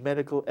is a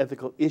medical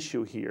ethical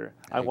issue here.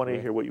 I want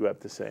to hear what you have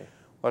to say.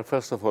 Well,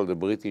 first of all, the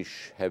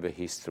British have a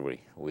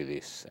history with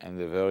this, and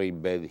a very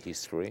bad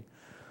history.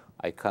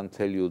 I can't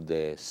tell you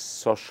the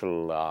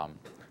social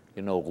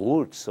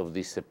roots of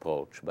this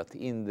approach, but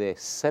in the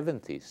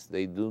 70s,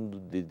 they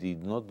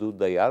did not do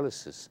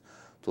dialysis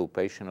to a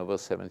patient over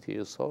 70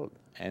 years old.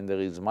 And there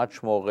is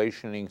much more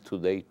rationing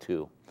today,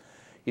 too.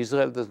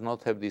 Israel does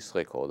not have this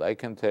record. I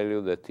can tell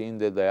you that in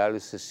the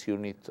dialysis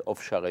unit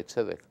of Shaare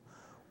Zedek,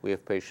 we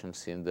have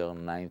patients in their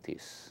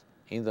 90s,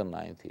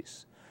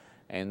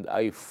 And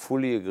I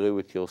fully agree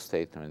with your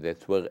statement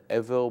that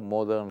wherever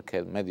modern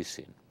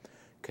medicine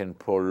can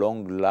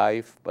prolong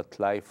life, but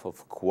life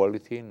of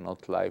quality,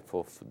 not life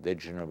of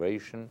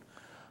degeneration,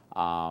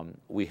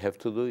 we have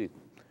to do it.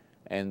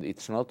 And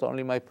it's not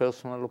only my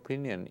personal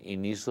opinion.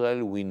 In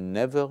Israel, we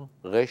never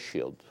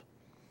ratioed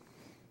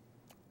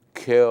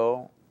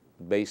care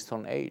based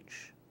on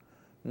age,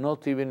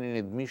 not even in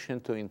admission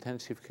to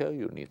intensive care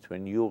unit.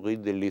 When you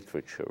read the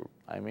literature,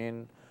 I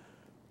mean,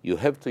 you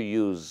have to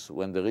use,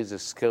 when there is a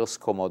scarce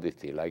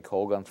commodity, like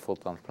organs for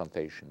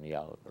transplantation,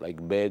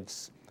 like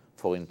beds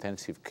for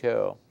intensive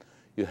care,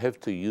 you have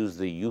to use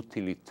the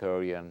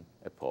utilitarian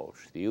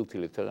approach. The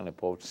utilitarian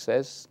approach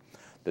says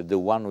that the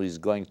one who is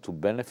going to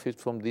benefit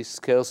from this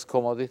scarce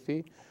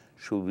commodity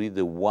should be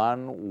the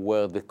one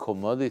where the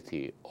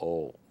commodity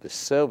or the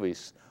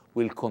service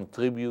will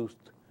contribute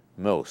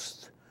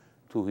most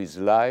to his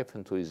life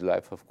and to his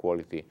life of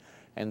quality.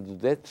 And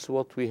that's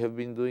what we have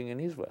been doing in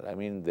Israel. I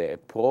mean, the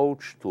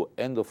approach to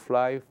end of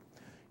life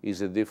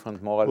is a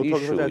different moral issue.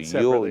 Talk about that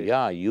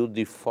separately. You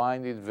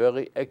defined it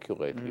very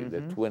accurately,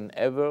 that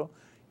whenever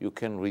you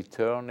can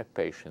return a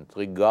patient,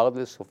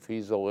 regardless of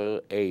his or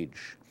her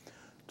age,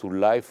 to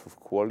life of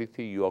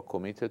quality, you are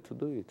committed to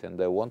do it.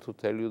 And I want to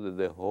tell you that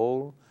the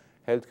whole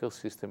healthcare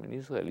system in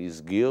Israel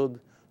is geared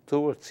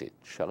towards it.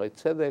 Shaare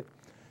Zedek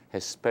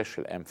has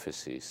special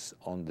emphasis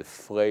on the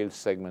frail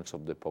segments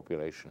of the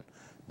population,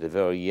 the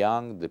very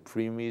young, the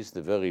preemies,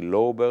 the very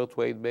low birth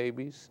weight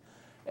babies,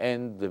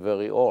 and the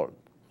very old.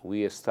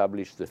 We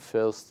established the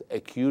first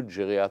acute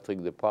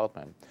geriatric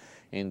department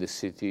in the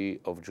city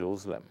of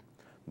Jerusalem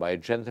by a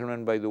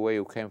gentleman, by the way,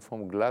 who came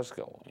from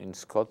Glasgow in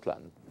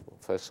Scotland,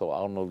 Professor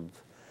Arnold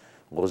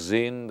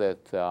Rosin,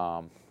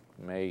 that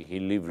may he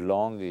live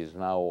long, he is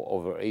now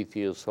over 80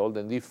 years old,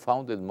 and he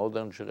founded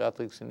modern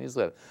geriatrics in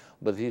Israel.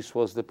 But this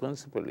was the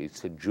principle.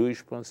 It's a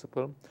Jewish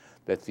principle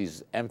that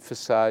is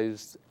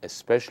emphasized,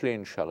 especially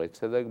in Shaare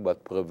Zedek,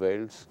 but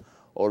prevails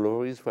all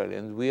over Israel.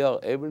 And we are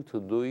able to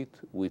do it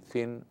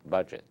within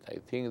budget. I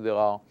think there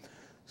are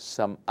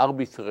some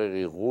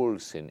arbitrary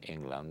rules in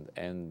England,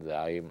 and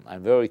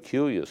I'm very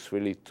curious,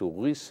 really, to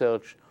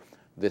research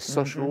the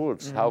social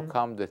rules. How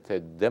come that a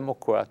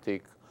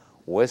democratic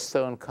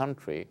Western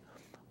country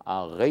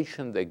are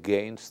rationed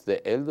against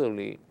the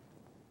elderly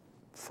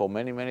for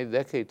many, many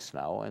decades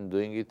now and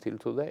doing it till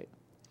today?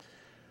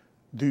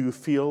 Do you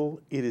feel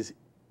it is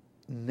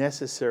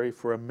necessary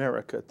for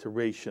America to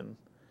ration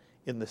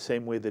in the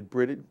same way that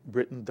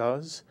Britain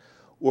does?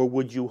 Or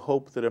would you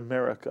hope that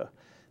America,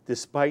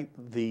 despite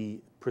the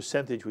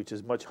percentage which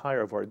is much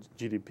higher of our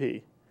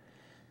GDP,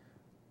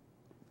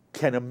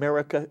 can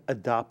America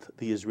adopt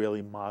the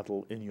Israeli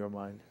model in your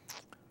mind?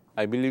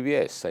 I believe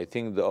yes. I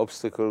think the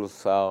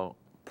obstacles are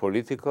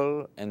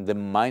political and the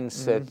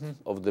mindset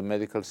of the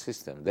medical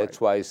system. That's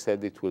why I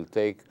said it will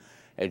take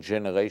a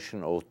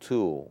generation or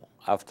two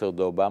after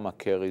the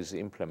Obamacare is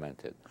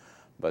implemented.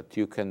 But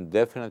you can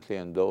definitely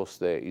endorse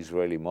the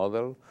Israeli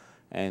model.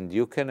 And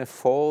you can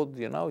afford,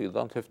 you know, you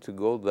don't have to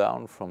go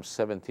down from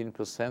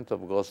 17%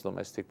 of gross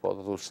domestic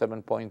product to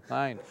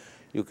 7.9.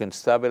 You can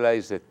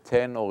stabilize at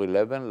 10 or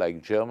 11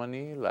 like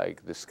Germany,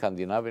 like the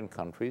Scandinavian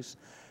countries,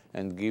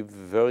 and give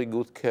very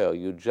good care.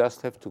 You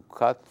just have to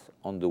cut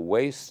on the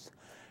waste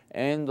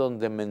and on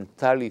the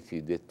mentality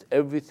that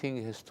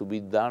everything has to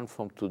be done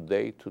from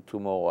today to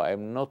tomorrow.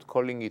 I'm not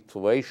calling it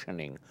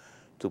rationing,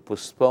 to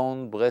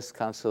postpone breast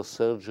cancer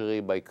surgery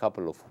by a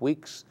couple of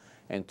weeks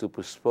and to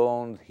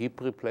postpone hip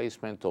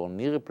replacement or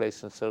knee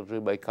replacement surgery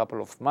by a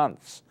couple of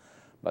months.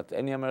 But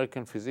any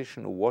American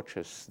physician who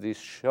watches this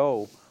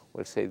show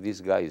will say, this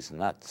guy is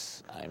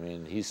nuts. I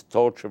mean, he's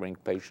torturing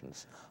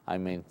patients. I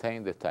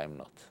maintain that I'm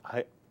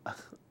not.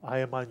 I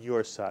am on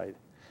your side.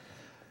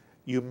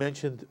 You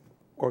mentioned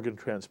organ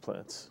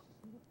transplants,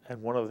 and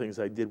one of the things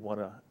I did want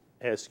to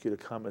ask you to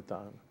comment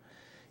on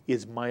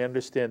is my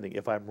understanding,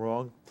 if I'm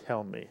wrong,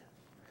 tell me,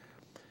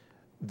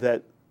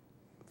 that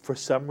for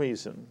some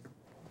reason,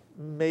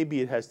 maybe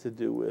it has to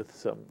do with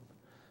some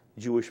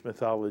Jewish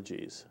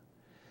mythologies,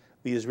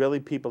 the Israeli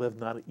people have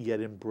not yet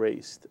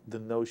embraced the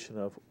notion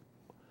of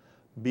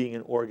being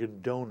an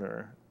organ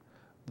donor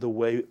the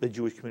way the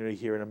Jewish community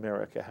here in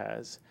America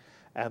has,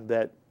 and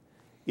that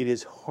it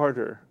is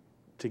harder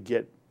to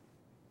get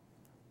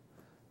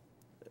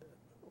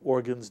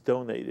organs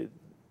donated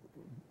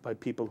by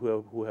people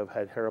who have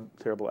had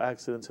terrible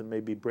accidents and may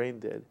be brain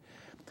dead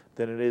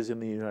than it is in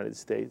the United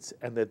States,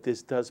 and that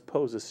this does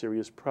pose a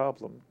serious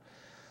problem.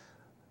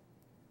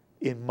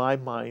 In my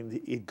mind,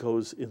 it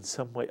goes in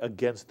some way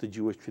against the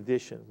Jewish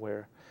tradition,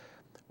 where,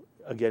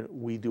 again,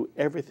 we do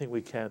everything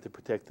we can to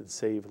protect and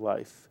save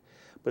life.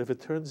 But if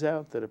it turns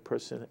out that a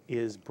person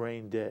is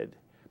brain dead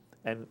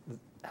and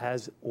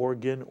has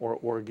organ or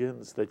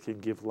organs that can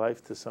give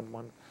life to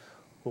someone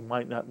who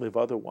might not live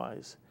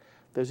otherwise,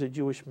 there's a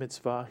Jewish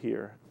mitzvah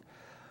here.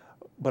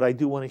 But I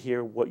do want to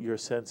hear what your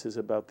sense is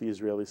about the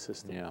Israeli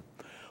system. Yeah.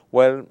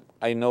 Well,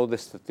 I know the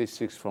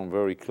statistics from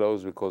very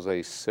close because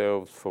I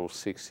served for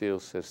 6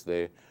 years as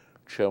the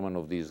chairman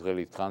of the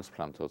Israeli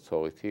Transplant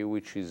Authority,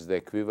 which is the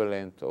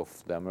equivalent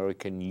of the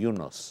American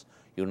UNOS,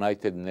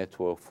 United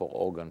Network for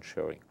Organ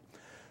Sharing.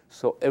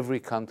 So every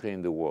country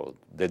in the world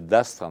that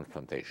does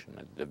transplantation,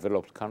 a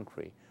developed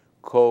country,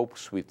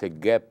 copes with a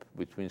gap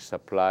between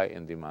supply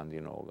and demand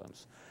in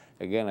organs.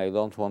 Again, I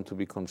don't want to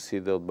be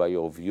considered by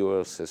your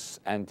viewers as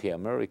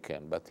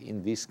anti-American, but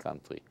in this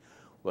country,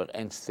 where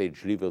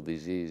end-stage liver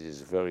disease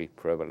is very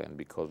prevalent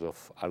because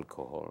of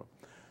alcohol,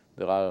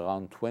 there are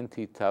around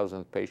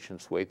 20,000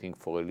 patients waiting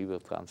for a liver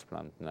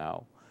transplant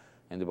now,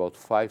 and about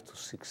 5,000 to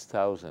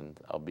 6,000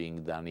 are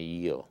being done a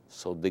year.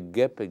 So the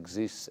gap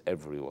exists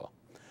everywhere.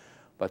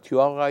 But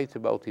you are right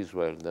about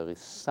Israel. There is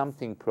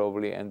something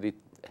probably, and it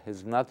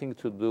has nothing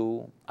to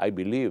do, I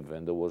believe,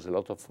 and there was a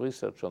lot of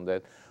research on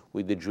that,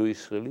 with the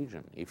Jewish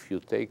religion. If you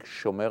take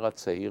Shomer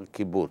HaTzahir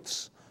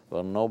kibbutz,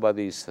 where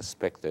nobody is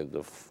suspected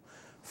of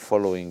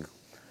following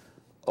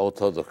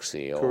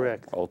orthodoxy or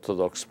Correct.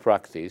 orthodox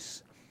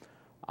practice,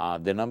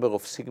 the number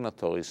of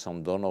signatories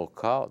on donor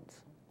card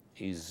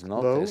is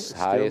not low? as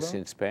high as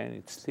in Spain.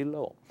 It's still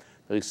low.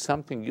 There is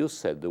something you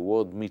said, the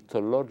word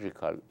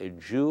mythological. A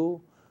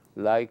Jew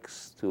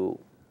likes to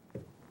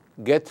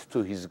get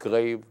to his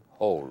grave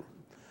whole.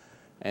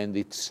 And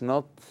it's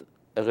not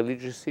a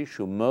religious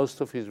issue.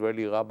 Most of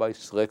Israeli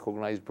rabbis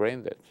recognize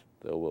brain death.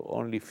 There were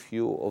only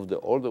few of the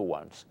older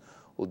ones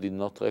who did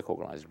not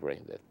recognize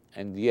brain death.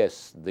 And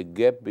yes, the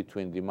gap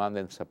between demand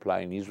and supply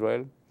in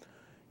Israel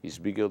is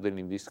bigger than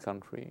in this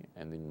country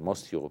and in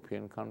most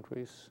European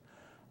countries.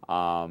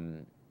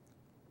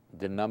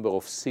 The number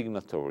of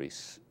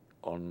signatories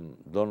on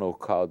donor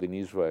card in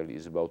Israel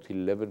is about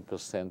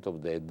 11%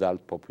 of the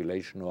adult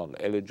population who are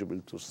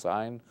eligible to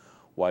sign,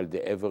 while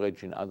the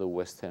average in other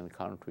Western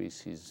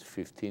countries is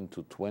 15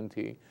 to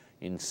 20.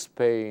 In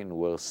Spain,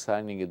 where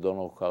signing a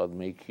donor card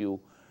make you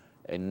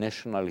a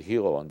national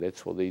hero, and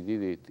that's what they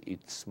did it,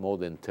 it's more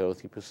than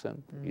 30%,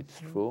 it's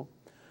true.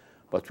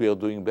 But we are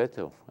doing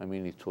better. I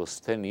mean, it was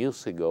 10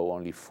 years ago,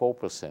 only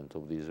 4%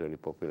 of the Israeli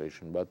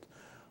population. But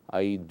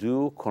I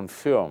do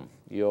confirm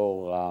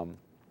your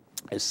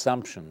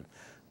assumption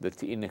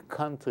that in a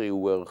country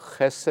where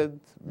chesed,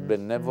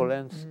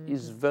 benevolence,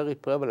 is very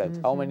prevalent.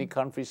 How many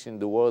countries in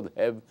the world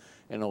have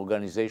an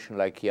organization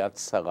like Yad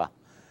Sarah?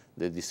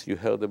 You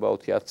heard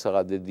about Yad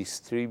Sarah, they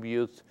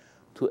distribute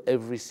to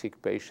every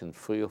sick patient,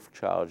 free of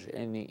charge,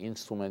 any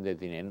instrument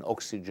that in an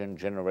oxygen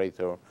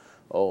generator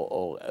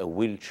or a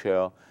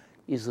wheelchair.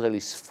 Israel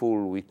is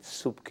full with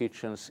soup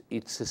kitchens.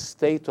 It's a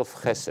state of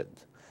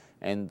chesed.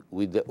 And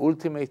with the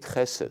ultimate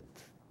chesed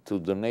to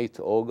donate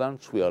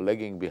organs, we are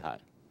lagging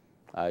behind.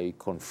 I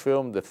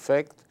confirm the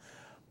fact,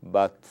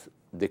 but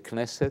the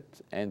Knesset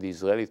and the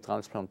Israeli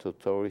Transplant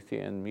Authority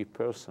and me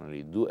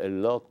personally do a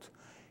lot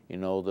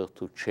in order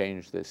to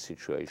change the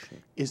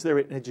situation. Is there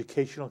an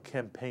educational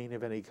campaign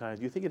of any kind?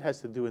 Do you think it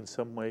has to do in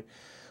some way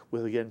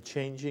with, again,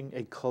 changing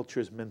a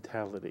culture's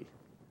mentality?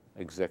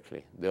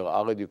 Exactly. There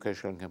are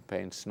educational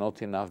campaigns,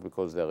 not enough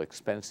because they're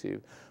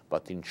expensive,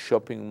 but in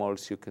shopping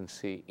malls you can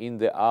see, in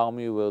the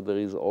army where there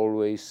is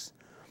always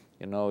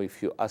You know,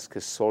 if you ask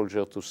a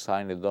soldier to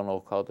sign a donor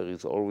card, there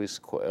is always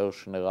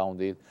coercion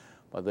around it.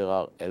 But there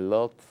are a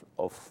lot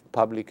of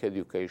public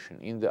education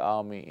in the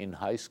army, in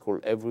high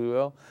school,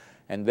 everywhere.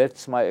 And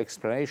that's my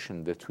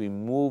explanation, that we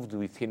moved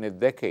within a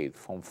decade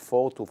from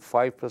 4 to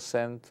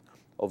 5%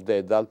 of the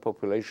adult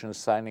population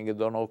signing a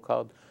donor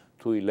card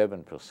to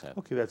 11%.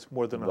 Okay, that's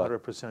more than a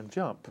 100%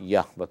 jump.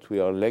 Yeah, but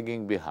we are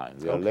lagging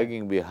behind. We are Okay.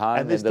 lagging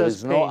behind, And this there does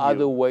is no pain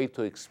other you. way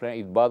to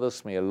explain. It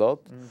bothers me a lot.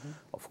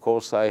 Of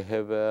course, I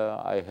have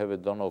a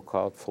donor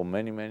card for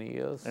many, many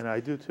years. And I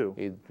do too.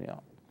 Yeah,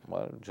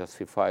 well,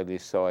 justifiably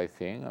so, I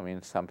think. I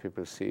mean, some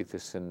people see it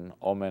as an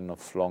omen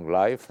of long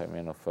life. I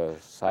mean, of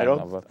a sign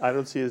of I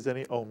don't see it as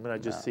any omen. I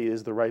just see it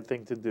as the right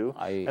thing to do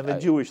and the I-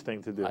 Jewish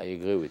thing to do. I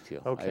agree with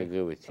you. Okay. I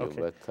agree with you.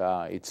 Okay.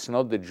 But it's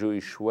not the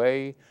Jewish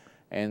way,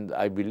 and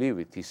I believe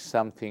it is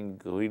something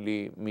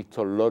really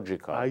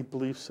mythological. I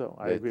believe so.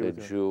 I that agree the with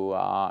you. Jew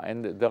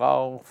and there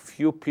are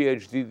few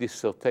PhD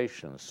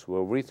dissertations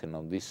were written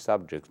on this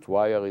subject.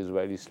 Why are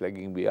Israelis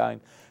lagging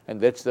behind? And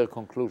that's their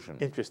conclusion.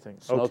 Interesting.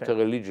 It's not a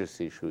religious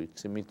issue,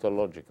 it's a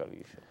mythological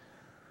issue.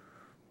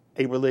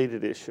 A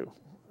related issue.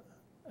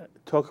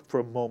 Talk for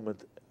a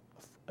moment.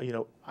 You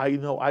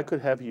know I could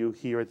have you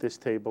here at this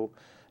table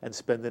and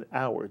spend an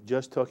hour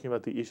just talking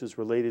about the issues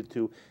related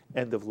to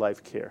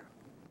end-of-life care.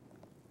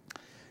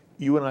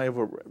 You and I have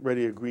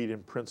already agreed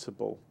in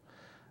principle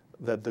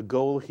that the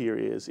goal here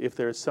is if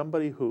there is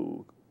somebody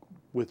who,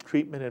 with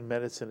treatment and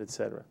medicine,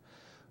 etc.,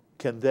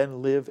 can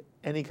then live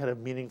any kind of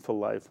meaningful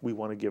life, we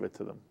want to give it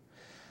to them.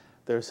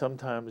 There are some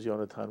times,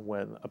 Yonatan,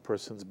 when a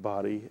person's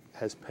body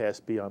has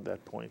passed beyond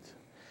that point.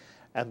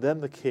 And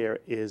then the care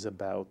is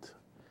about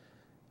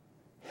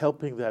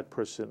helping that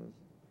person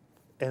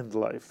end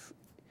life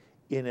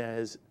in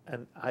as,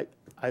 and I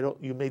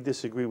don't, you may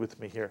disagree with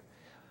me here,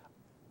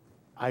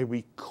 I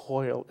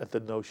recoil at the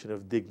notion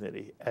of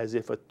dignity, as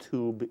if a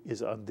tube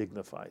is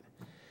undignified.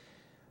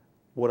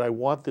 What I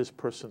want this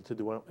person to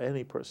do,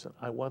 any person,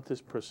 I want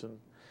this person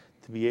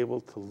to be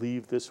able to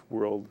leave this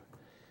world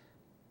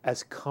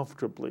as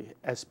comfortably,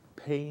 as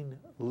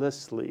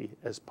painlessly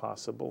as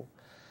possible,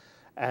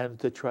 and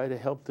to try to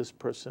help this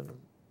person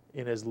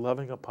in as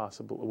loving a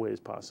way as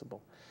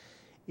possible.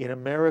 In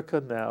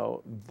America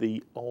now,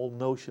 the whole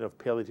notion of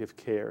palliative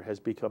care has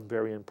become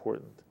very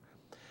important.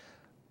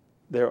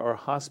 There are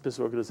hospice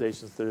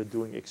organizations that are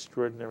doing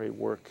extraordinary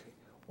work,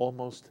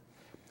 almost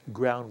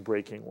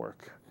groundbreaking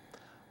work.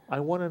 I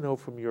want to know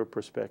from your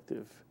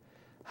perspective,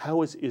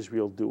 how is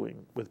Israel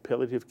doing with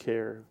palliative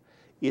care?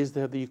 Is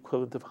there the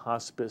equivalent of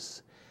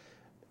hospice?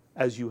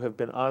 As you have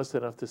been honest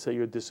enough to say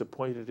you're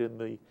disappointed in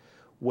the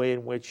way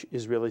in which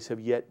Israelis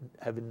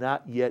have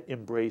not yet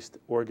embraced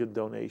organ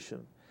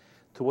donation,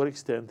 to what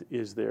extent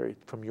is there,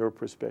 from your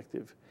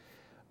perspective,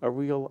 a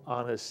real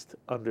honest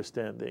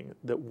understanding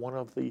that one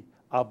of the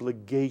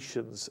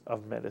obligations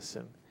of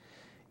medicine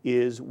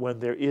is, when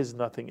there is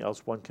nothing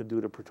else one can do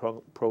to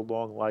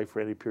prolong life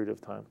for any period of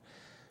time,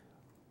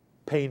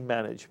 pain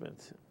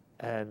management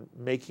and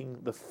making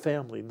the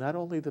family, not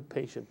only the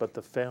patient, but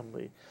the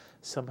family,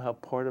 somehow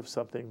part of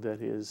something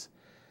that is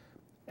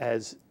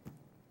as,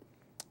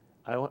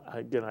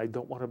 again, I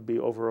don't want to be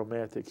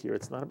over-romantic here.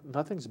 It's not,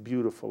 nothing's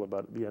beautiful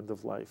about the end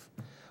of life,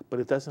 but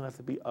it doesn't have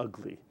to be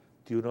ugly.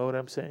 Do you know what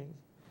I'm saying?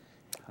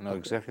 I know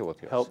exactly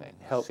what you're saying.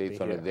 Help See me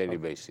it on a here. daily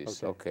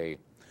basis. Okay.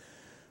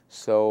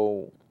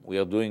 So we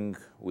are doing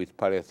with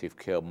palliative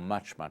care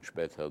much, much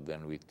better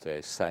than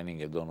with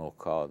signing a donor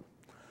card.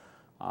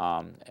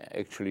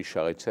 Actually,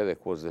 Shaare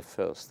Zedek was the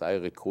first. I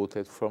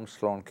recruited from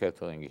Sloan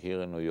Kettering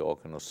here in New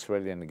York an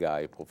Australian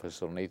guy,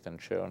 Professor Nathan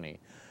Cherney,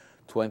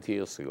 20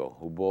 years ago,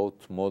 who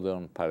brought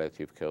modern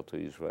palliative care to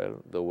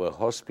Israel. There were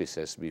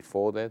hospices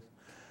before that.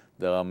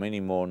 There are many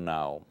more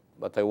now.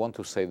 But I want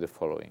to say the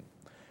following.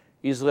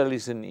 Israel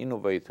is an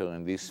innovator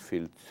in this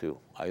field too.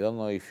 I don't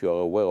know if you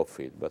are aware of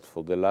it, but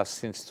for the last,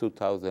 since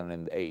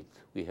 2008,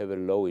 we have a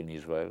law in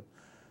Israel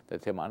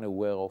that I'm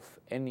unaware of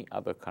any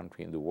other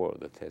country in the world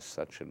that has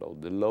such a law.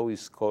 The law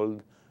is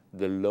called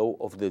the law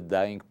of the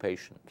dying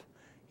patient.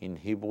 In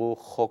Hebrew,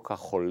 Chok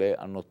HaChole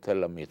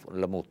Anotel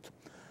Lamut.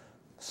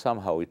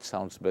 Somehow it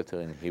sounds better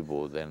in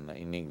Hebrew than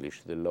in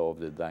English, the law of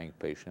the dying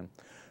patient.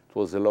 It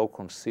was a law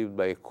conceived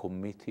by a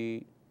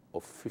committee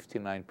of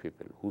 59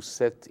 people who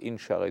sat in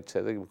Shaare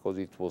Zedek because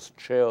it was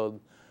chaired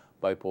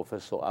by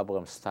Professor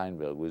Abraham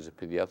Steinberg, who is a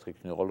pediatric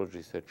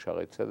neurologist at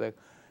Shaare Zedek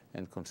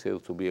and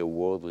considered to be a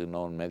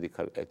world-renowned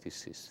medical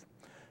ethicist.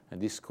 And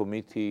this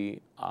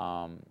committee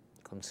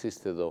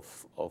consisted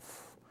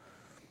of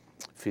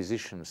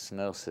physicians,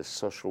 nurses,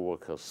 social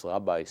workers,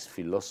 rabbis,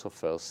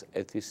 philosophers,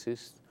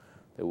 ethicists.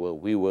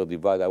 We were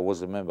divided. I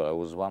was a member. I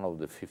was one of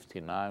the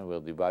 59. We were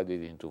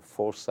divided into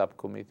 4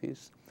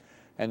 subcommittees.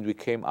 And we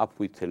came up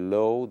with a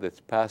law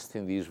that passed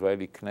in the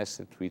Israeli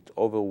Knesset with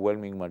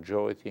overwhelming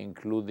majority,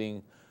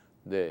 including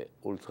the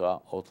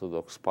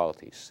ultra-Orthodox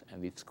parties.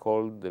 And it's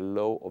called the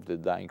law of the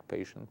dying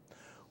patient,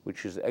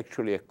 which is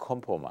actually a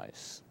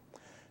compromise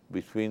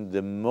between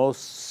the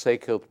most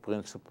sacred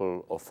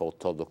principle of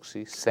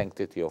orthodoxy,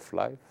 sanctity of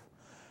life,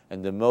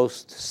 and the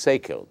most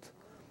sacred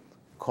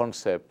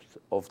concept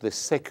of the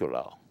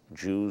secular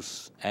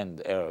Jews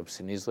and Arabs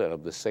in Israel,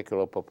 of the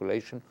secular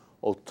population,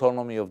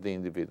 autonomy of the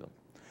individual.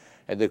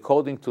 And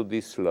according to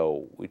this law,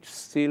 which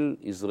still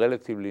is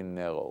relatively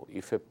narrow,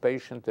 if a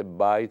patient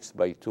abides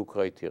by two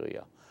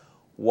criteria,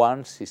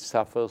 once he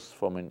suffers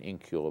from an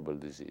incurable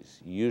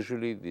disease,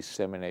 usually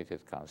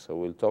disseminated cancer.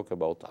 We'll talk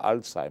about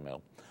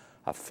Alzheimer's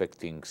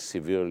affecting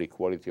severely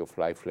quality of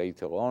life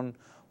later on.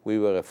 We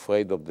were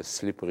afraid of the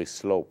slippery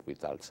slope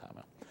with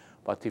Alzheimer's.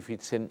 But if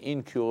it's an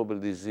incurable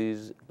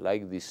disease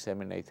like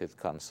disseminated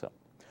cancer,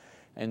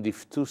 and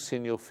if two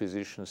senior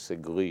physicians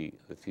agree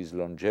that his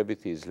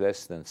longevity is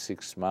less than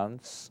 6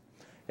 months,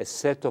 a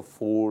set of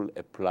rules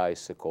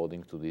applies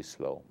according to this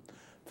law.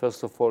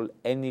 First of all,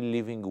 any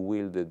living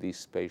will that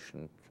this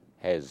patient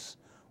has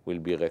will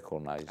be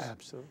recognized.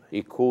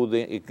 Absolutely.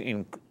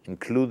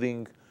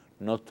 Including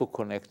not to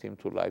connect him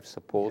to life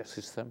support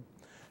system,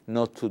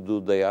 not to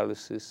do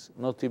dialysis,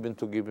 not even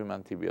to give him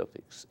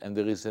antibiotics. And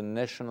there is a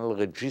national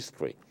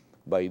registry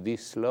by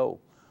this law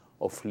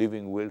of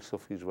living wills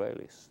of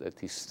Israelis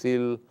that is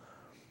still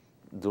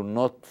do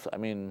not, I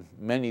mean,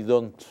 many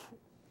don't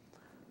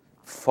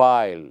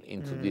file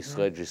into this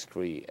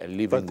registry a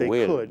living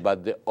will,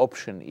 but the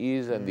option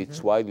is, and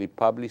it's widely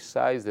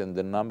publicized, and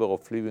the number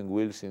of living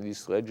wills in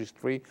this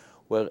registry,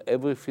 where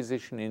every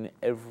physician in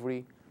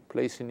every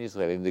place in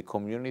Israel, in the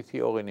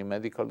community or in a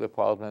medical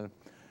department,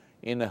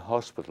 in a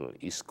hospital,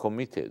 is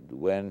committed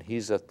when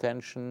his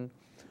attention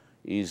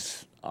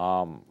is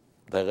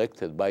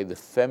directed by the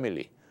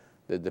family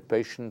that the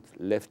patient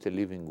left a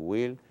living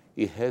will,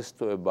 he has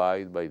to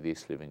abide by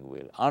this living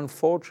will.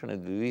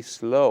 Unfortunately,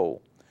 this law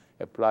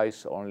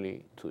applies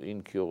only to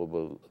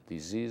incurable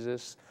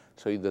diseases,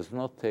 so it does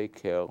not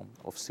take care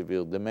of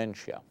severe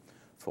dementia,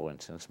 for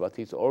instance, but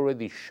it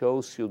already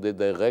shows you the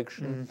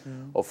direction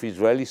of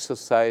Israeli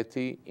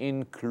society,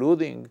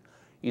 including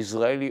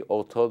Israeli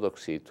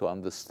orthodoxy, to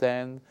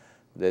understand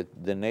that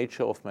the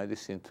nature of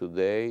medicine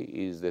today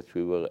is that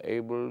we were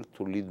able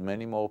to lead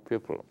many more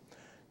people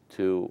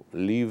to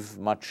live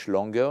much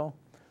longer,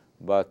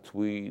 but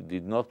we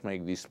did not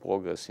make this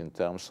progress in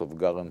terms of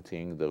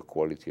guaranteeing their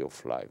quality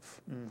of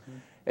life.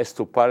 As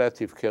to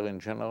palliative care in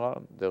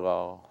general, there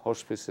are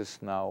hospices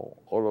now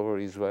all over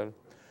Israel.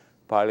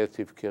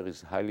 Palliative care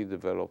is highly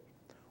developed.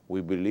 We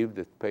believe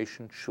that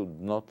patients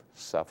should not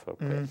suffer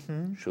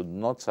pain, should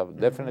not suffer,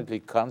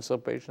 definitely cancer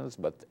patients,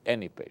 but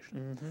any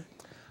patient.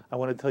 I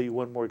want to tell you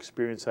one more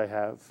experience I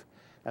have,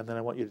 and then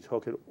I want you to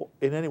talk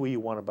in any way you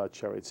want about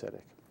Shaare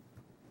Zedek.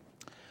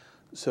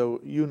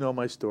 So you know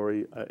my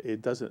story. I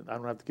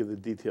don't have to give the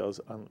details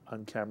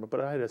on camera, but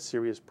I had a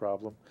serious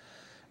problem,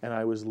 and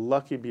I was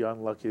lucky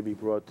beyond lucky to be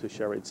brought to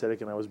Shaare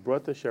Zedek, and I was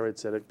brought to Shaare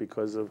Zedek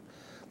because of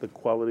the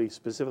quality,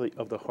 specifically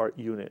of the heart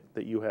unit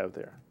that you have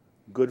there.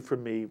 Good for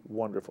me,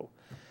 wonderful.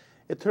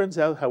 It turns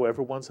out,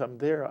 however, once I'm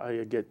there,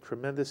 I get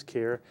tremendous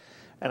care,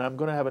 and I'm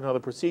going to have another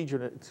procedure,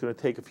 and it's going to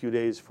take a few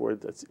days for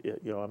it.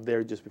 I'm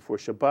there just before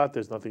Shabbat.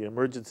 There's nothing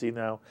emergency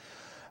now.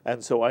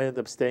 And so I end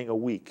up staying a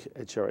week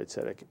at Shaare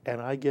Zedek,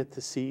 and I get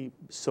to see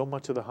so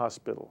much of the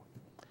hospital.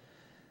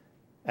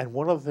 And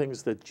one of the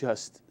things that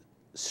just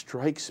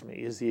strikes me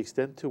is the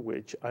extent to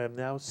which I am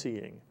now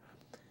seeing,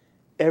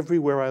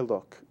 everywhere I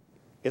look,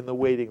 in the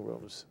waiting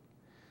rooms,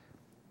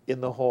 in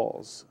the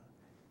halls,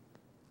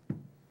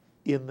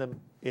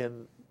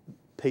 in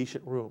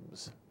patient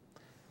rooms,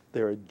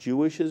 there are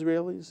Jewish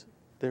Israelis,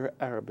 there are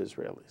Arab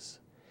Israelis.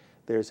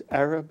 There's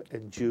Arab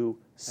and Jew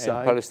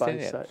side by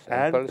side.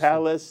 And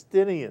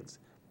Palestinians.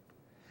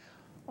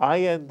 I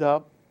end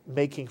up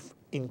making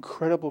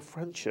incredible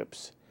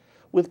friendships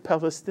with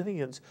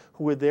Palestinians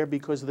who are there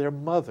because their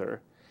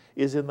mother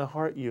is in the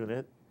heart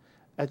unit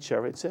at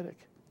Shaare Zedek.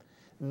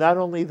 Not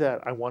only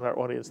that, I want our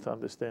audience to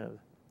understand.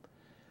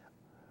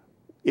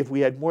 If we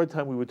had more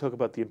time, we would talk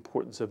about the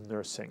importance of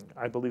nursing.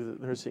 I believe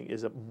that nursing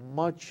is a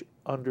much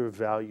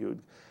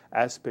undervalued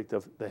aspect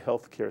of the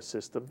healthcare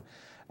system.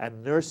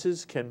 And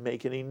nurses can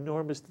make an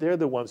enormous, they're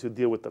the ones who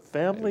deal with the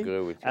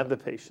family and the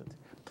patient.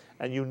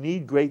 And you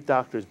need great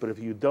doctors, but if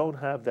you don't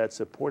have that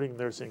supporting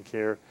nursing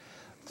care,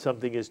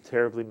 something is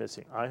terribly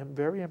missing. I am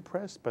very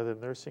impressed by the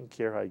nursing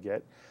care I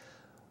get.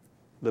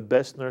 The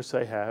best nurse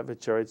I have at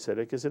Shaare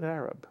Zedek is an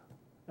Arab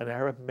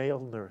male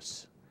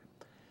nurse.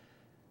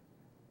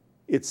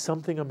 It's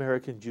something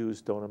American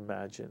Jews don't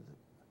imagine.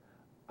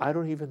 I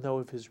don't even know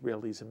if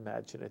Israelis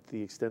imagine it, the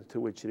extent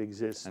to which it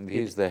exists. And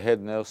he's the head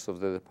nurse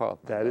of the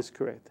department. That is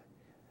correct.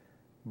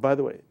 By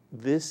the way,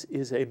 this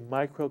is a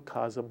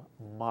microcosm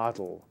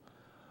model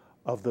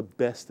of the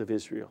best of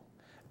Israel.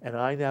 And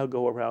I now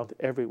go around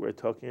everywhere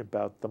talking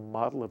about the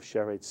model of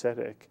Shaare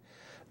Zedek.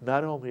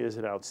 Not only is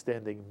it an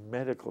outstanding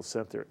medical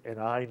center, and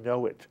I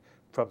know it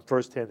from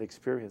firsthand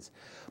experience,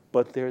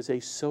 but there's a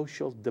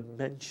social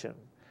dimension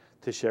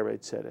to Shaare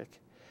Zedek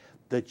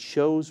that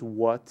shows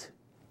what,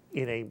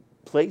 in a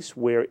place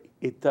where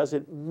it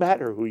doesn't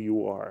matter who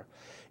you are.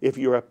 If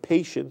you're a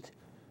patient,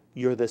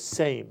 you're the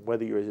same,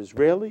 whether you're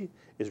Israeli,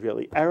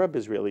 Israeli Arab,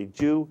 Israeli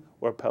Jew,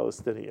 or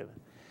Palestinian.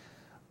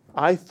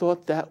 I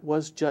thought that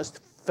was just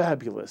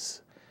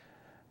fabulous.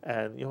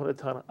 And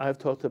Yonatan, I've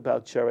talked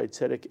about Shaare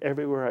Zedek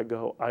everywhere I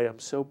go. I am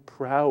so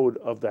proud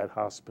of that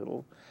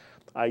hospital.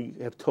 I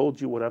have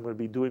told you what I'm going to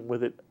be doing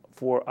with it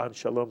on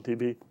Shalom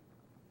TV.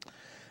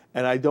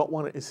 And I don't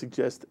want to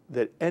suggest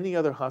that any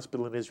other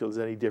hospital in Israel is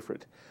any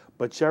different.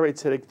 But Shaare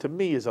Zedek, to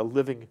me, is a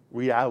living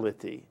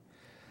reality.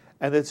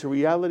 And it's a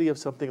reality of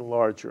something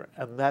larger.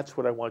 And that's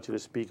what I want you to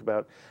speak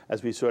about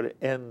as we sort of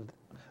end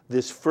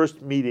this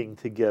first meeting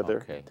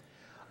together. Okay.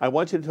 I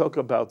want you to talk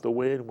about the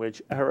way in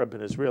which Arab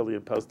and Israeli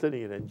and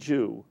Palestinian and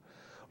Jew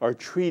are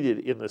treated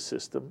in the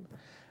system,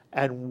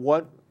 and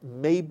what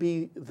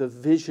maybe the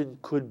vision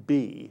could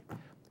be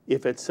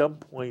if at some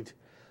point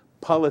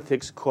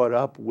politics caught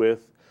up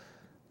with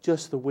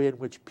just the way in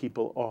which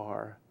people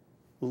are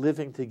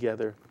living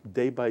together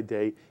day by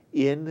day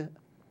in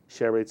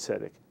Shaare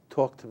Zedek.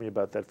 Talk to me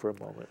about that for a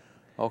moment.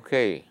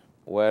 Okay.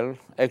 Well,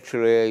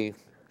 actually, I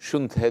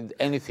shouldn't add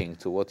anything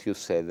to what you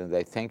said, and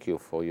I thank you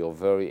for your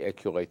very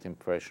accurate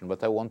impression,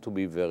 but I want to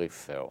be very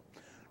fair.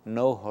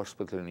 No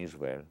hospital in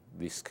Israel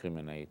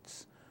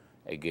discriminates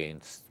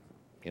against,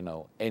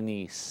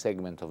 any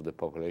segment of the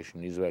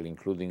population in Israel,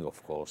 including,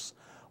 of course,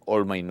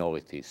 all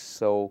minorities.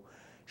 So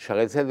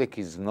Shaare Zedek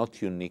is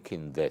not unique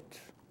in that.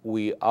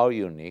 We are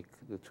unique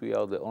that we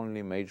are the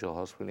only major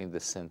hospital in the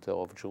center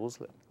of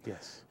Jerusalem.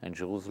 Yes. And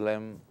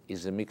Jerusalem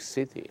is a mixed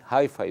city.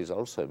 Haifa is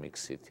also a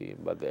mixed city,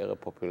 but the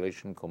Arab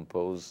population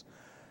compose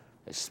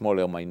a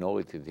smaller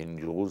minority than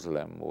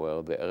Jerusalem,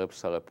 where the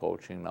Arabs are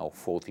approaching now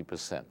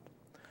 40%.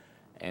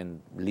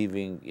 And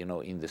living,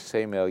 in the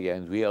same area,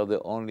 and we are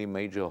the only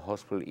major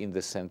hospital in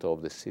the center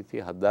of the city.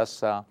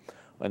 Hadassah,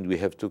 and we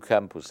have 2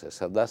 campuses.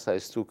 Hadassah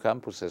has 2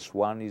 campuses.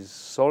 One is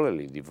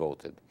solely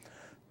devoted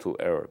to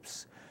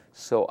Arabs.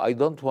 So I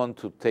don't want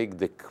to take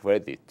the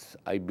credit.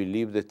 I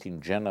believe that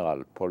in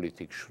general,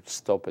 politics should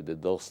stop at the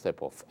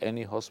doorstep of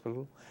any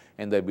hospital,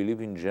 and I believe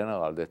in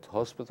general that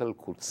hospital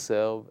could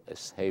serve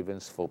as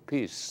havens for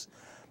peace,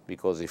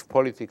 because if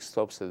politics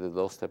stops at the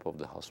doorstep of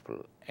the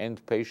hospital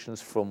and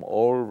patients from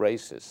all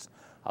races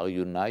are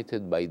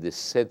united by the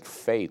set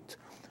fate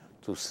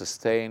to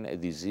sustain a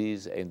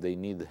disease and they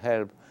need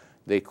help,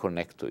 they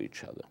connect to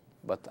each other.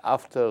 But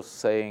after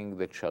saying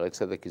that Shaare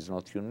Zedek is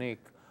not unique,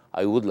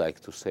 I would like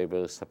to say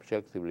very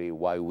subjectively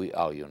why we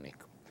are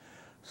unique.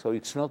 So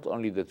it's not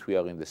only that we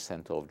are in the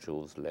center of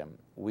Jerusalem,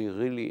 we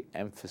really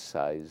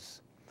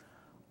emphasize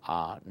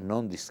a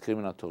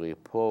non-discriminatory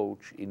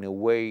approach in a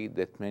way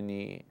that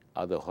many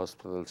other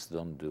hospitals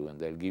don't do.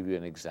 And I'll give you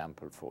an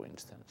example, for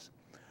instance.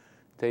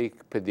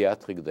 Take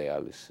pediatric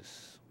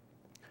dialysis,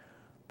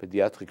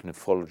 pediatric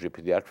nephrology,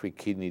 pediatric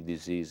kidney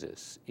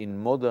diseases.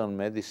 In modern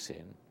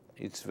medicine,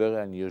 it's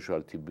very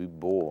unusual to be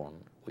born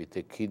with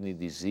a kidney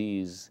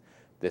disease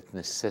that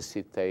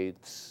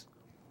necessitates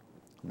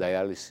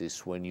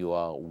dialysis when you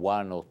are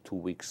 1 or 2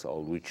 weeks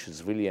old, which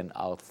is really an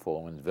art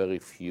form, and very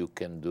few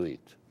can do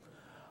it.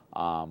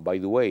 By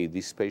the way,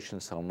 these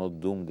patients are not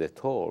doomed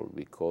at all,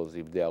 because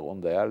if they are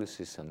on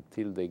dialysis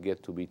until they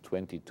get to be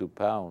 22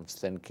 pounds,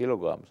 10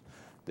 kilograms,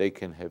 they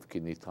can have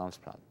kidney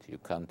transplant. You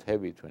can't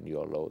have it when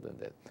you are lower than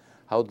that.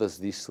 How does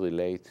this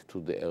relate to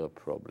the Arab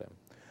problem?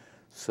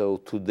 So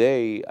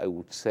today, I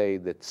would say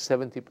that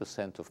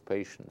 70% of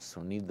patients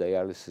who need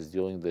dialysis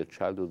during their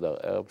childhood are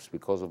Arabs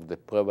because of the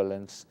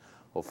prevalence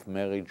of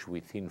marriage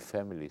within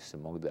families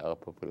among the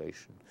Arab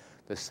population.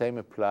 The same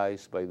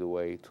applies, by the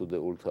way, to the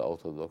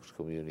ultra-Orthodox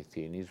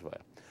community in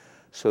Israel.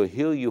 So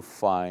here you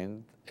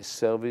find a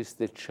service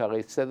that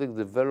Shaare Zedek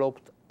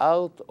developed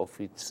out of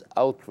its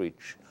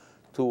outreach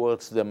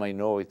towards the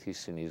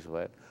minorities in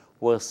Israel,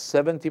 where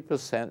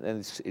 70%,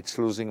 and it's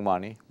losing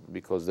money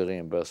because the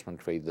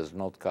reimbursement rate does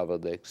not cover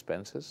the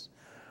expenses,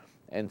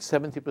 and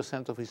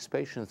 70% of its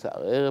patients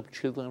are Arab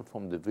children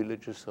from the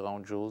villages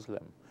around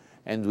Jerusalem.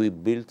 And we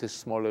built a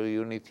smaller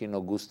unit in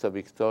Augusta,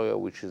 Victoria,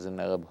 which is an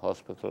Arab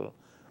hospital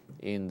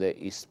in the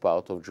east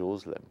part of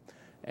Jerusalem.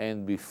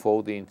 And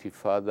before the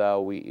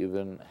Intifada, we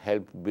even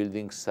helped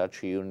building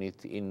such a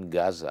unit in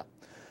Gaza.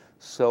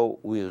 So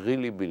we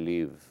really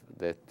believe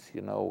that,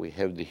 we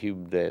have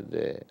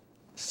the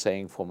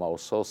saying from our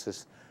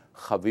sources,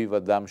 Chaviv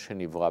Adam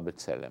Shenivra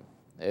B'Tselem.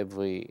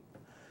 Every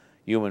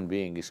human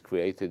being is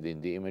created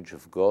in the image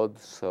of God,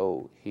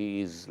 so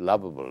he is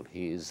lovable,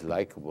 he is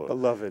likable,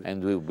 beloved,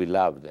 and will be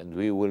loved, and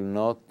we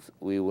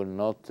will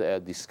not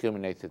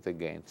discriminate it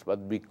against.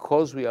 But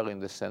because we are in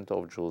the center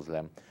of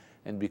Jerusalem,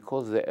 and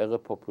because the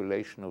Arab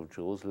population of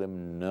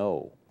Jerusalem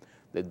know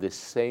that the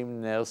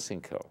same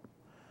nursing care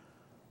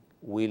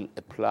will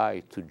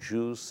apply to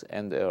Jews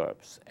and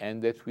Arabs,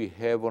 and that we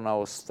have on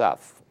our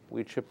staff,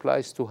 which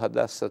applies to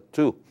Hadassah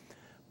too,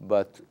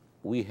 but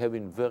we have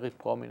in very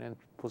prominent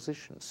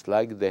positions,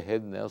 like the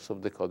head nurse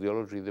of the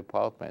cardiology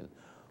department,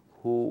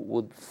 who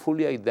would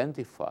fully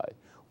identify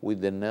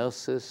with the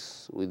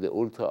nurses, with the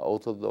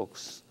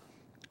ultra-Orthodox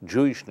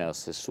Jewish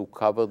nurses who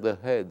cover the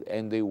head,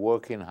 and they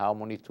work in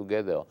harmony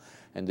together.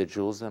 and the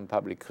Jerusalem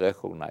public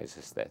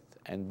recognizes that.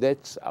 And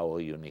that's our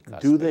unique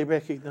aspect. Do they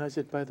recognize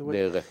it, by the way?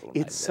 They recognize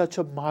it's such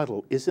a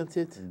model, isn't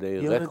it?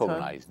 They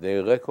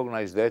Yonatan?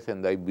 recognize that,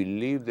 and I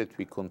believe that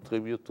we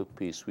contribute to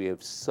peace. We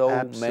have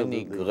so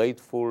many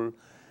grateful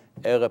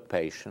Arab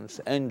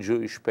patients and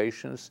Jewish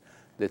patients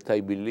that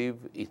I believe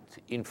it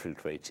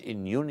infiltrates.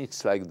 In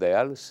units like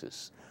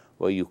dialysis,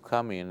 where you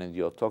come in and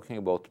you're talking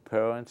about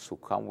parents who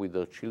come with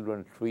their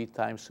children 3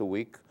 times a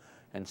week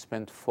and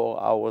spend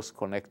 4 hours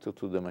connected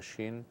to the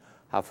machine,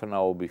 half an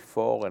hour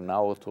before, an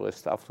hour to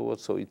rest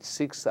afterwards. So it's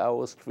 6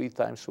 hours, 3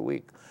 times a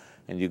week.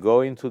 And you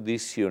go into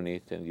this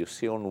unit and you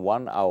see on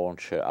one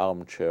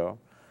armchair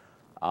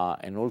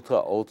an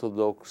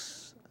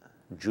ultra-Orthodox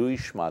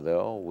Jewish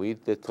mother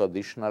with the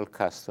traditional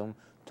custom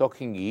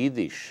talking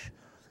Yiddish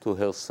to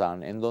her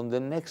son, and on the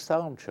next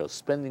armchair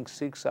spending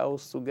 6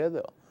 hours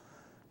together.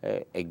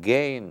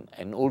 Again,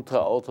 an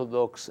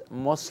ultra-Orthodox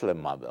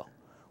Muslim mother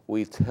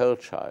with her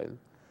child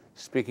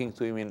speaking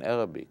to him in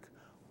Arabic.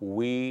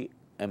 We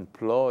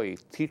employ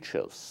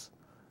teachers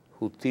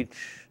who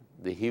teach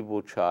the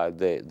Hebrew child,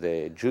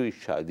 the Jewish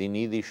child in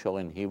Yiddish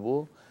or in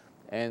Hebrew,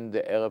 and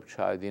the Arab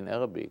child in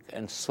Arabic,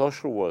 and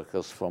social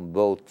workers from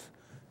both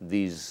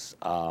these,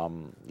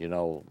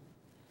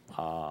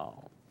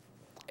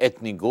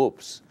 ethnic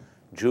groups,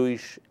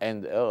 Jewish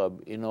and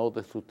Arab, in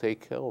order to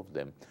take care of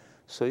them.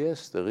 So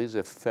yes, there is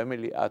a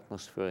family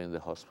atmosphere in the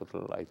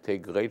hospital. I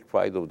take great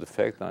pride of the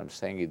fact, and I'm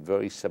saying it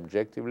very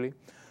subjectively,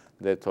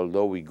 that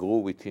although we grew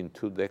within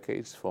 2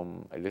 decades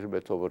from a little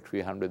bit over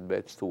 300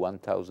 beds to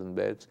 1,000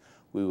 beds,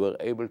 we were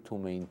able to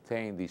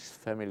maintain this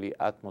family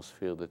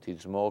atmosphere that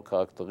is more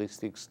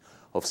characteristics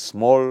of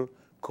small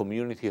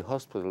community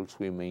hospitals.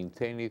 We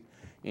maintain it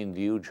in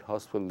the huge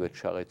hospital that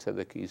Shaare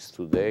Zedek is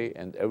today,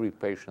 and every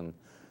patient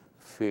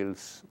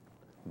feels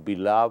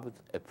beloved,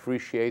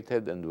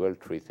 appreciated, and well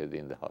treated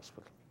in the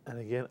hospital. And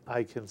again,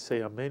 I can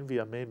say amen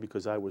v'amen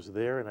because I was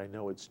there and I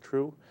know it's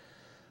true.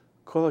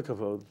 Kol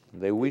hakavod.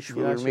 They wish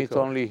we will meet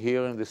only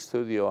here in the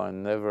studio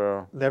and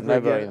never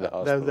in the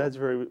hospital. That's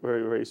very,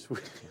 very, very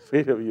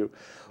sweet of you.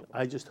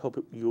 I just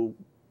hope you'll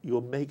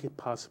make it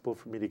possible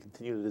for me to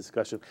continue the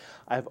discussion.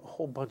 I have a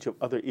whole bunch of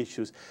other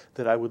issues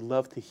that I would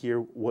love to hear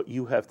what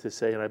you have to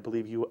say, and I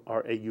believe you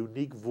are a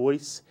unique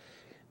voice,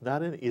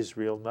 not in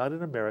Israel, not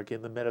in America,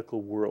 in the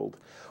medical world.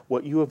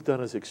 What you have done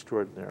is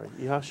extraordinary.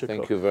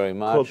 Thank you very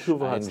much.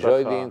 I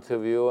enjoyed the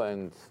interview,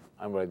 and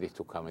I'm ready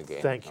to come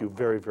again. Thank you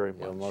very, very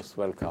much. You're most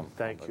welcome.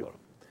 Thank you.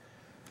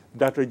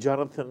 Dr.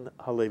 Jonathan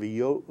Halevy,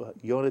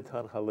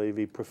 Yonatan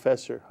Halevy,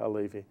 Professor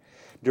Halevy,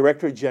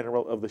 Director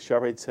General of the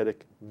Shaare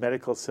Zedek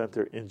Medical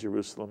Center in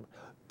Jerusalem.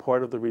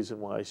 Part of the reason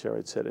why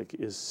Shaare Zedek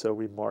is so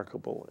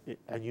remarkable,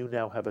 and you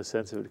now have a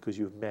sense of it because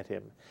you've met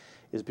him,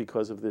 is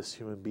because of this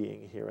human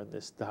being here and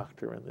this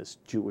doctor and this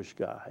Jewish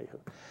guy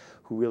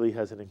who really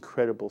has an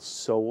incredible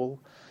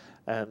soul.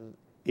 And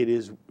it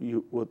is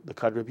the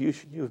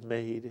contribution you've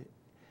made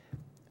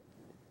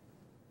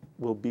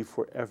will be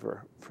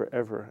forever,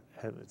 forever.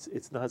 And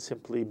it's not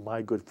simply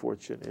my good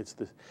fortune. It's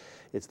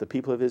the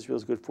people of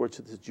Israel's good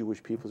fortune, it's the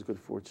Jewish people's good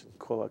fortune.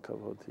 Kol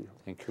hakavod to you.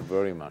 Thank you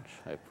very much.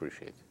 I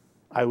appreciate it.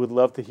 I would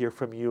love to hear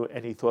from you.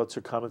 Any thoughts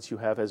or comments you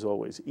have, as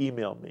always,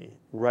 email me,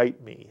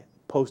 write me,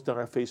 post on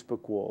our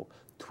Facebook wall,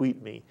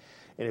 tweet me.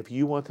 And if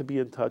you want to be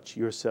in touch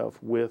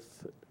yourself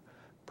with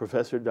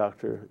Professor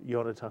Dr.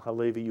 Yonatan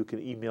Halevy, you can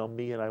email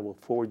me and I will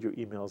forward your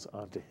emails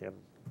on to him.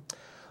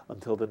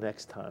 Until the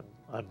next time,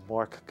 I'm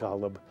Mark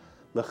Golub.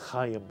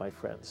 L'chaim, my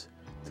friends,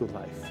 to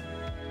life.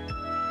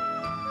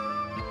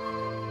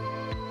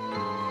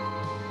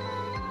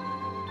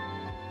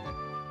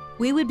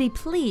 We would be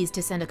pleased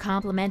to send a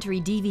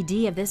complimentary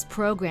DVD of this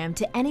program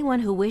to anyone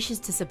who wishes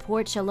to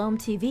support Shalom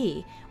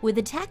TV with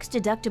a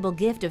tax-deductible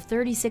gift of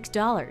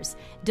 $36,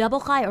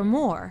 double chai or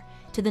more,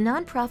 to the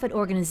nonprofit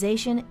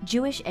organization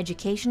Jewish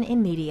Education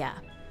in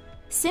Media.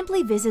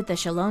 Simply visit the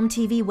Shalom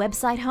TV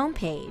website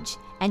homepage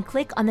and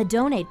click on the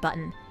Donate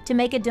button to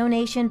make a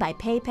donation by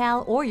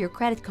PayPal or your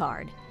credit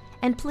card.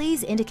 And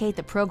please indicate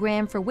the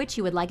program for which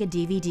you would like a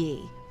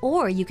DVD.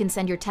 Or you can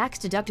send your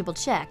tax-deductible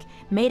check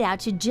made out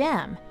to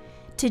GEM,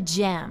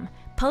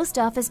 Post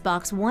Office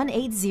Box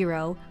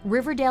 180,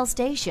 Riverdale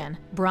Station,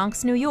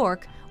 Bronx, New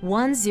York,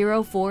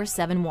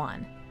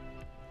 10471.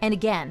 And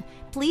again,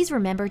 please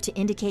remember to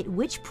indicate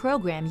which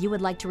program you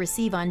would like to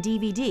receive on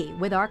DVD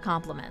with our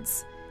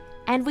compliments.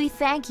 And we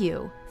thank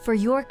you for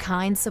your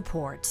kind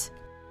support.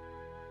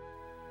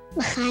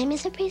 L'chaim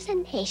is a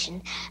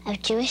presentation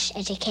of Jewish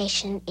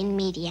Education in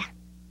Media.